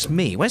goodness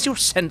me, where's your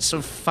sense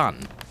of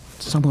fun?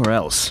 Somewhere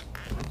else.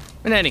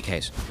 In any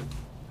case,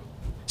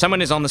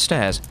 someone is on the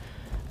stairs.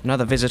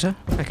 Another visitor?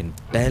 I can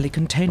barely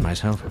contain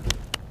myself.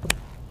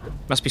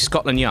 Must be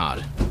Scotland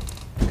Yard.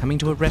 Coming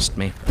to arrest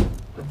me.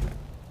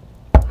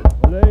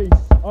 Police,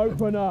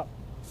 open up.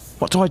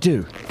 What do I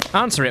do?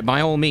 Answer it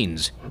by all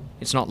means.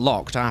 It's not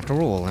locked after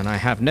all, and I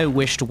have no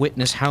wish to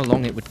witness how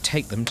long it would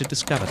take them to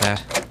discover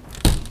that.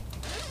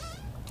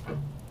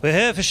 We're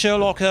here for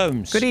Sherlock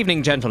Holmes. Good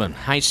evening, gentlemen.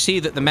 I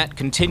see that the Met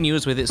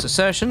continues with its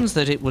assertions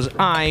that it was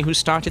I who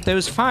started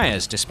those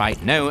fires,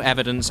 despite no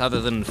evidence other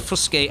than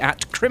fusque at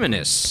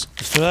criminis.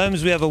 Mr.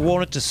 Holmes, we have a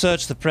warrant to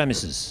search the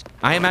premises.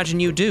 I imagine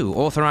you do,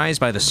 authorised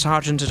by the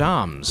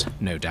Sergeant-at-Arms,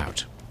 no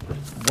doubt.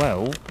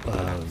 Well,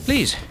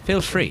 Please,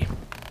 feel free.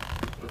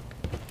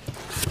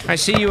 I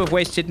see you have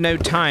wasted no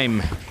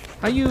time.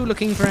 Are you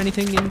looking for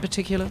anything in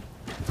particular?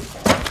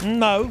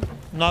 No.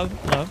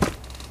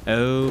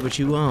 Oh, but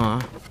you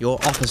are. Your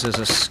officers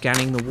are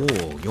scanning the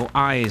wall. Your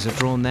eyes are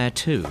drawn there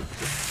too.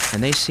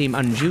 And they seem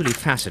unduly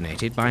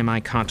fascinated by my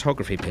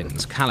cartography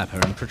pins,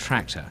 caliper and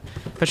protractor.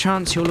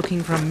 Perchance you're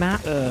looking for a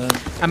map?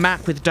 A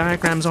map with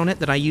diagrams on it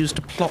that I used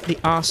to plot the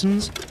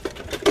arsons?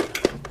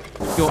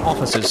 Your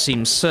officers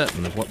seem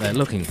certain of what they're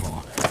looking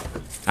for.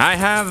 I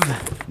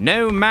have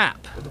no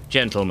map,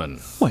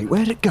 gentlemen. Wait,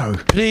 where'd it go?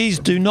 Please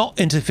do not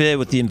interfere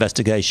with the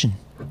investigation.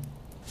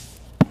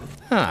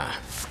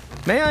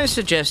 May I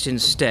suggest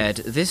instead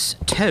this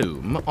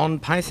tome on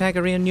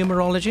Pythagorean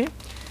numerology?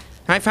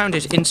 I found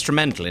it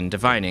instrumental in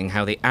divining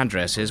how the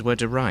addresses were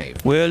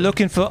derived. We're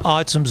looking for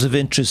items of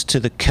interest to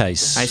the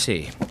case. I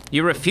see.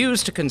 You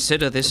refuse to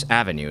consider this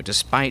avenue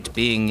despite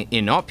being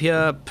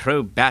inopia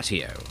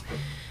probatio.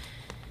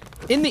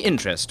 In the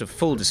interest of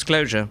full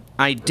disclosure,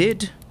 I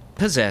did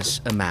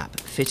possess a map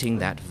fitting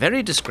that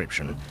very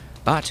description,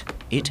 but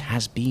it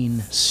has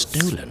been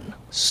stolen.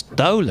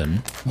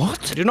 Stolen?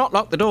 What? Do not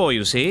lock the door,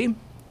 you see.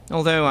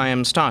 Although I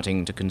am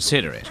starting to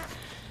consider it.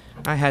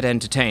 I had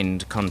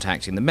entertained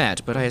contacting the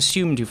Met, but I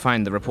assumed you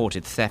find the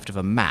reported theft of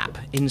a map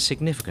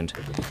insignificant.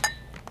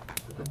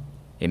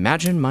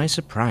 Imagine my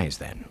surprise,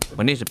 then,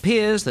 when it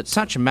appears that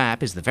such a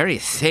map is the very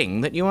thing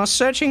that you are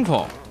searching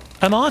for.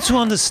 Am I to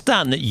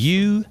understand that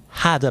you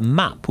had a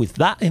map with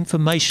that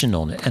information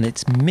on it and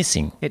it's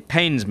missing? It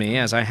pains me,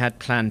 as I had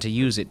planned to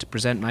use it to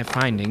present my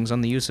findings on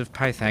the use of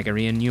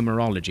Pythagorean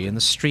numerology and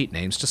the street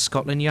names to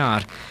Scotland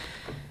Yard.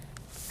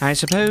 I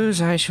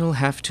suppose I shall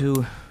have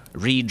to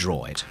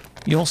redraw it.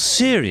 You're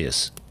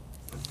serious?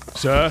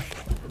 Sir?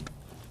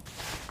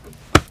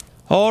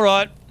 All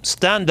right,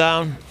 stand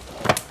down.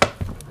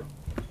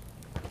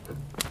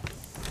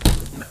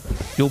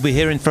 You'll be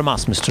hearing from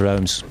us, Mr.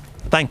 Holmes.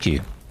 Thank you.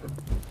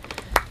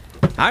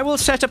 I will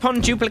set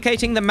upon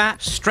duplicating the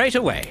map straight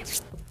away.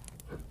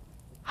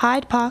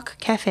 Hyde Park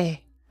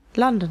Cafe,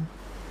 London.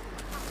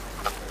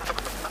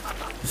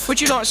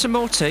 Would you like some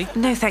more tea?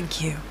 No,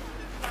 thank you.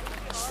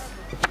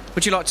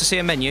 Would you like to see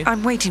a menu?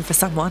 I'm waiting for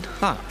someone.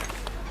 Ah,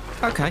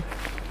 okay.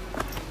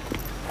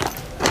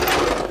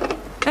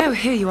 Oh,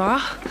 here you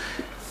are.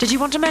 Did you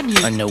want a menu?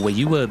 I know where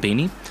you were,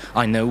 Beanie.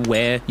 I know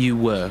where you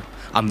were.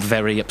 I'm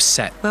very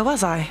upset. Where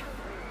was I?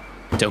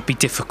 Don't be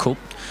difficult.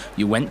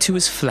 You went to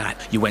his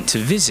flat. You went to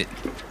visit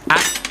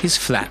at his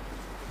flat.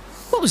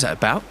 What was that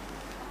about?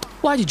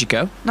 Why did you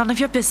go? None of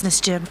your business,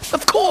 Jim.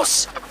 Of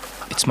course!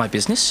 It's my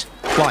business.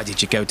 Why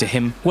did you go to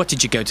him? What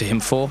did you go to him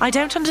for? I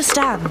don't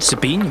understand.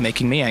 Sabine, you're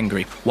making me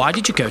angry. Why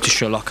did you go to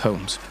Sherlock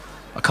Holmes?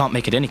 I can't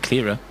make it any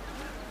clearer.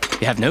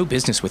 You have no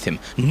business with him.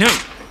 No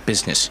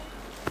business.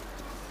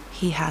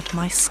 He had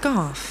my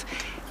scarf.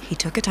 He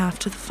took it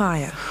after the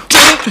fire.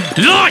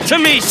 Don't lie to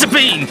me,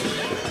 Sabine!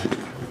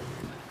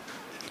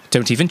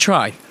 Don't even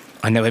try.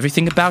 I know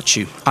everything about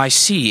you. I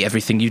see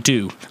everything you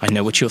do. I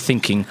know what you're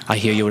thinking. I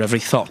hear your every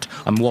thought.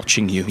 I'm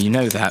watching you. You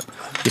know that.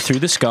 You threw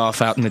the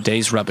scarf out in the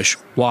day's rubbish.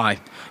 Why?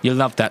 You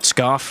loved that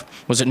scarf.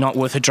 Was it not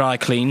worth a dry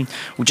clean?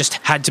 We just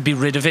had to be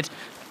rid of it,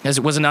 as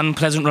it was an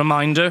unpleasant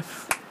reminder.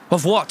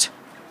 Of what?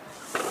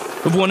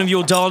 Of one of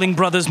your darling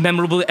brother's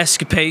memorable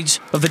escapades?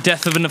 Of the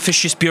death of an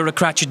officious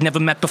bureaucrat you'd never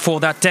met before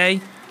that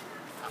day?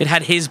 It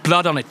had his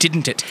blood on it,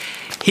 didn't it?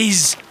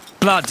 His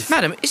blood.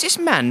 Madam, is this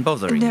man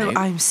bothering you? No,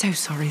 I'm so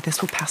sorry.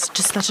 This will pass.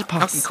 Just let it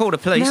pass. I can call the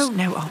police.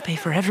 No, I'll pay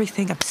for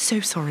everything. I'm so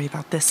sorry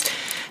about this.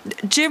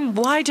 Jim,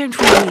 why don't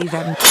we leave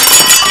him?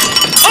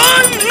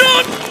 I'm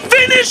not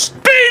finished,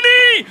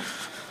 Beanie!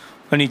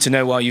 I need to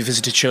know why you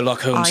visited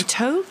Sherlock Holmes. I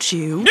told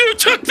you. You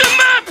took the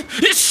map!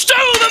 You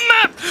stole the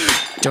map!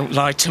 Don't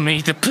lie to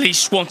me. The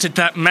police wanted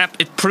that map.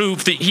 It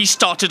proved that he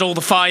started all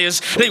the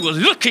fires. They were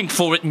looking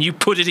for it and you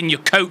put it in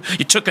your coat.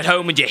 You took it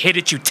home and you hid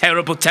it, you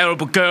terrible,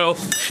 terrible girl.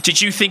 Did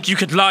you think you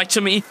could lie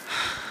to me?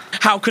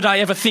 How could I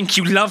ever think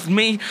you loved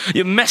me?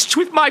 You messed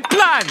with my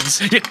plans.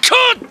 You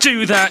can't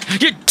do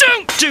that. You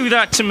don't do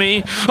that to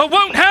me. I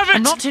won't have it.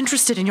 I'm not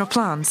interested in your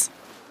plans.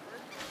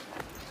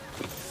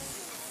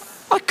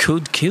 I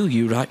could kill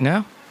you right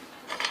now.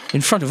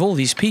 In front of all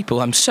these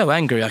people, I'm so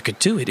angry I could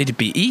do it. It'd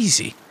be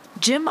easy.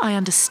 Jim, I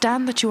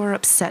understand that you are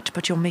upset,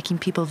 but you're making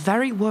people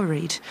very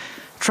worried.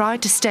 Try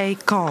to stay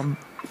calm.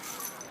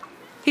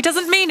 He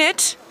doesn't mean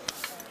it.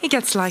 He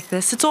gets like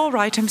this. It's all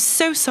right. I'm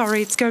so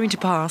sorry. It's going to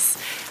pass.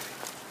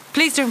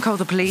 Please don't call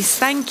the police.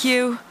 Thank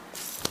you.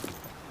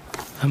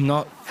 I'm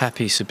not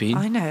happy, Sabine.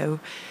 I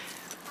know.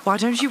 Why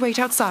don't you wait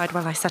outside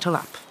while I settle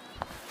up?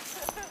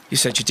 You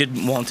said you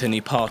didn't want any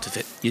part of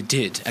it. You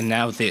did. And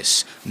now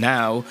this.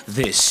 Now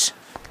this.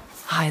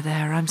 Hi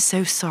there. I'm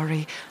so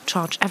sorry.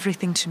 Charge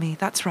everything to me.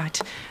 That's right.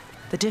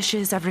 The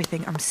dishes,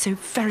 everything. I'm so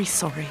very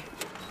sorry.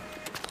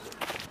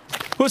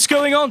 What's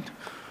going on?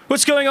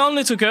 What's going on,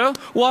 little girl?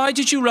 Why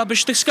did you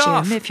rubbish the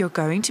scarf? Jim, if you're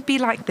going to be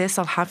like this,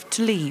 I'll have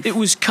to leave. It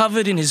was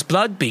covered in his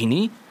blood,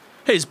 Beanie.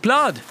 His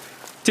blood.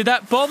 Did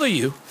that bother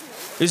you?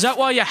 Is that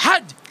why you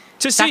had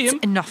to see him?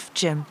 That's enough,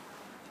 Jim.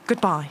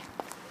 Goodbye.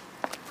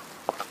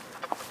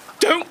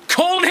 Don't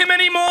call him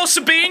anymore,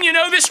 Sabine. You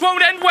know this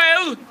won't end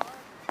well.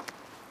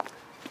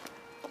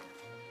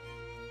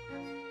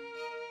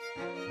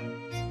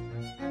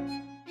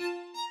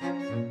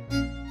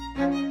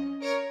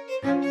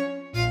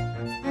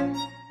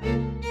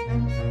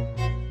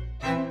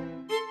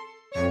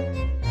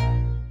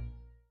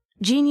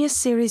 Genius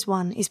Series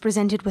 1 is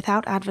presented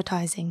without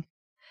advertising.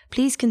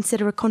 Please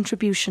consider a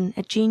contribution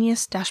at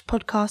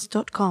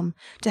genius-podcast.com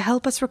to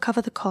help us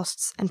recover the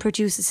costs and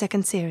produce a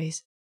second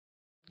series.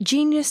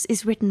 Genius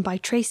is written by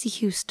Tracy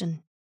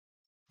Houston.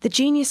 The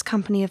Genius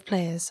company of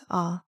players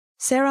are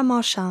Sarah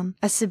Marchand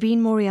as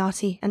Sabine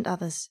Moriarty and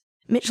others,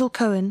 Mitchell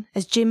Cohen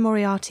as Jim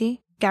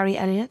Moriarty, Gary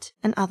Elliott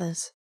and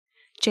others,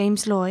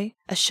 James Loy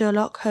as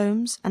Sherlock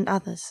Holmes and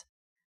others,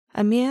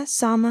 Amir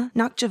Sama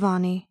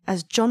Nakjavani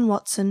as John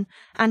Watson,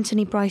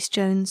 Anthony Bryce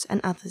Jones and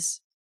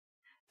others,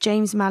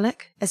 James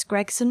Malik as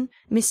Gregson,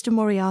 Mr.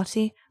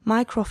 Moriarty,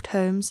 Mycroft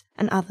Holmes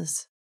and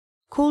others,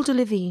 Calder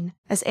Levine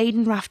as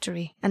Aidan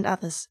Raftery and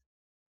others,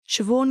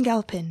 Siobhan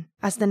Galpin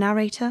as the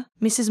narrator,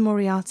 Mrs.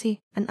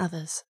 Moriarty and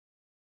others.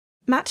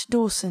 Matt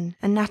Dawson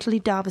and Natalie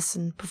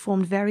Darbison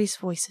performed various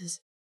voices.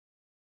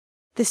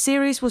 The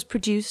series was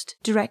produced,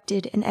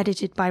 directed and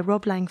edited by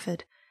Rob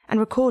Langford and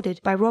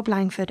recorded by Rob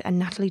Langford and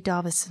Natalie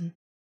Darbison.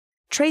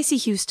 Tracy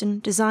Houston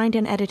designed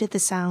and edited the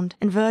sound,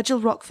 and Virgil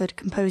Rockford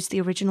composed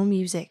the original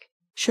music.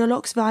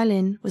 Sherlock's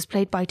violin was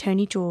played by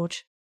Tony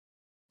George.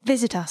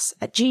 Visit us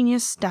at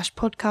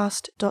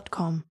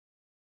genius-podcast.com.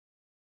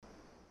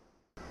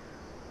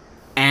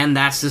 And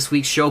that's this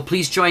week's show.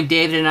 Please join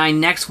David and I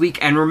next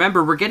week, and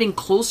remember, we're getting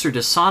closer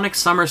to Sonic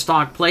Summer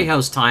Stock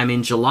Playhouse time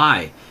in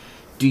July.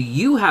 Do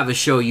you have a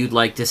show you'd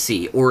like to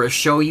see, or a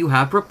show you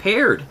have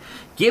prepared?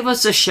 Give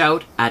us a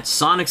shout at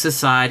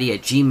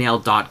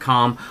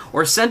sonicsociety@gmail.com,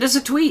 or send us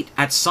a tweet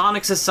at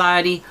Sonic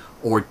Society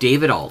or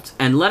David Alt,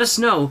 and let us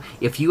know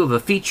if you have a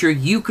feature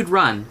you could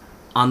run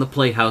on the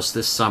Playhouse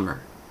this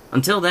summer.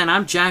 Until then,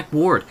 I'm Jack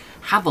Ward.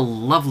 Have a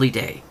lovely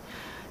day.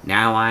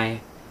 Now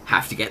I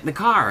have to get in the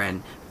car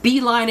and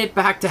beeline it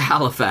back to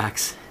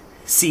Halifax.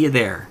 See you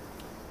there.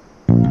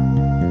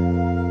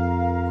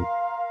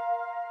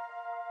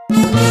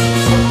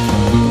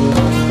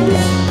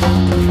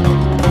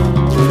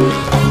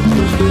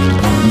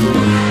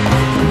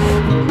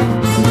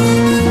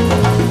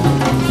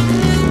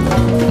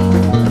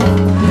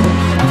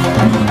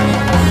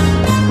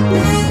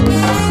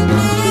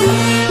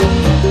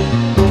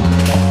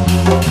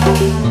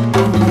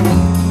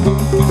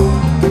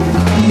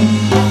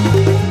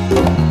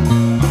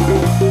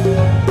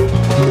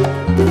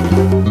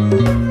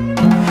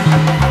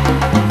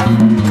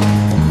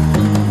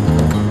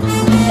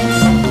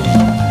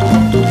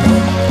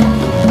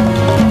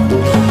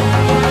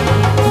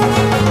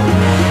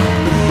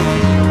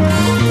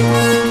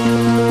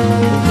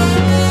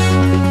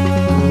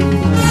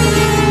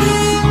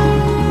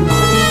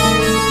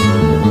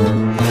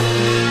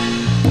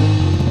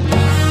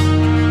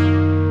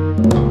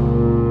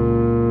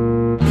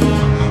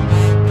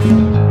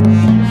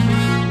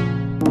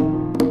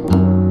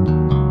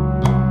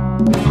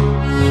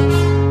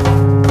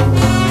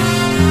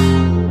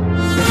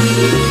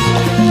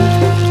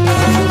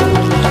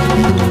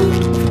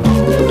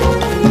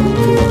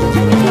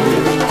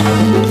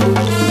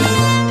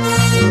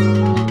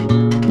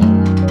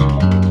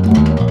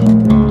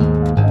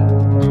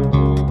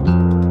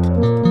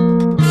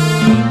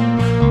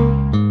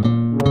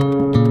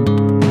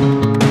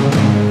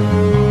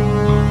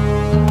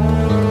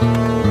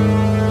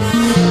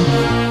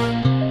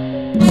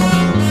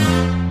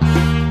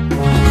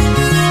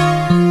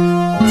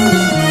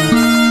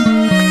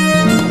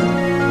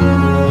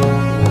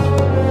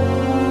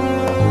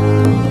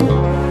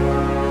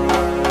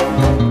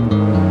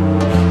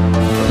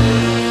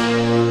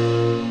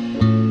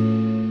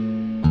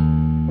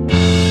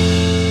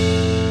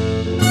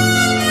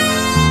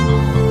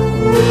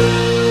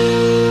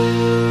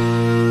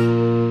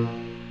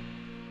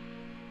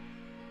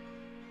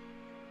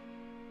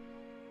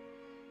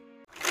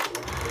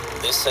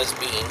 This has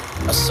been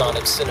a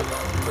Sonic Cinema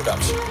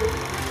production.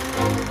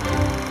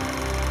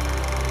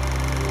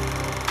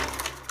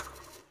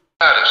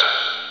 Madison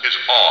is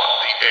on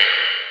the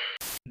air.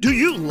 Do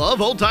you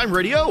love old-time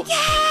radio?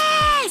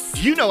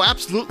 Yes! You know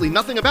absolutely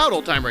nothing about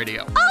old-time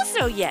radio.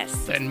 Also yes.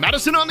 Then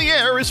Madison on the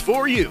Air is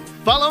for you.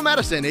 Follow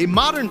Madison, a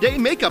modern-day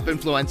makeup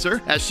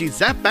influencer, as she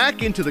zaps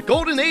back into the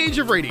golden age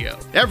of radio.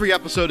 Every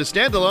episode is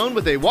standalone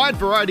with a wide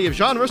variety of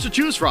genres to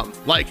choose from,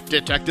 like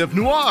detective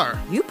noir.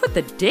 You put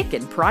the dick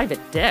in Private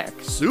Dick.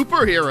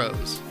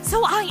 Superheroes.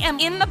 So I am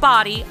in the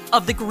body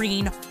of the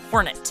Green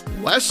Hornet.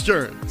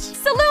 Westerns.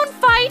 Saloon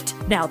fight.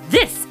 Now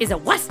this is a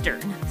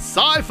Western.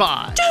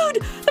 Sci-fi.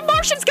 Dude, the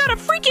Martian's got a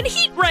freaking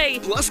heat ray.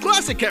 Plus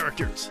classic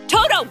characters.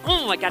 Toto.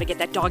 Oh, I gotta get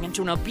that dog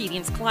into an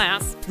obedience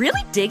class.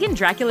 Really digging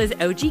Dracula's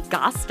OG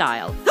goth style.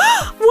 style.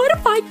 What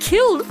if I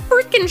killed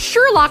freaking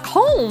Sherlock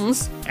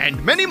Holmes?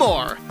 And many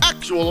more.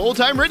 Actual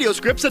old-time radio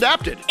scripts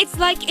adapted. It's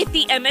like if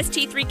the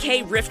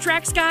MST3K riff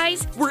tracks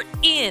guys were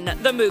in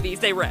the movies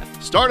they riff.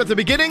 Start at the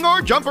beginning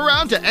or jump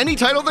around to any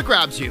title that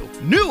grabs you.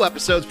 New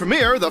episodes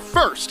premiere the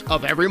first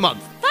of every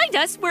month. Find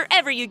us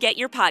wherever you get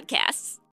your podcasts.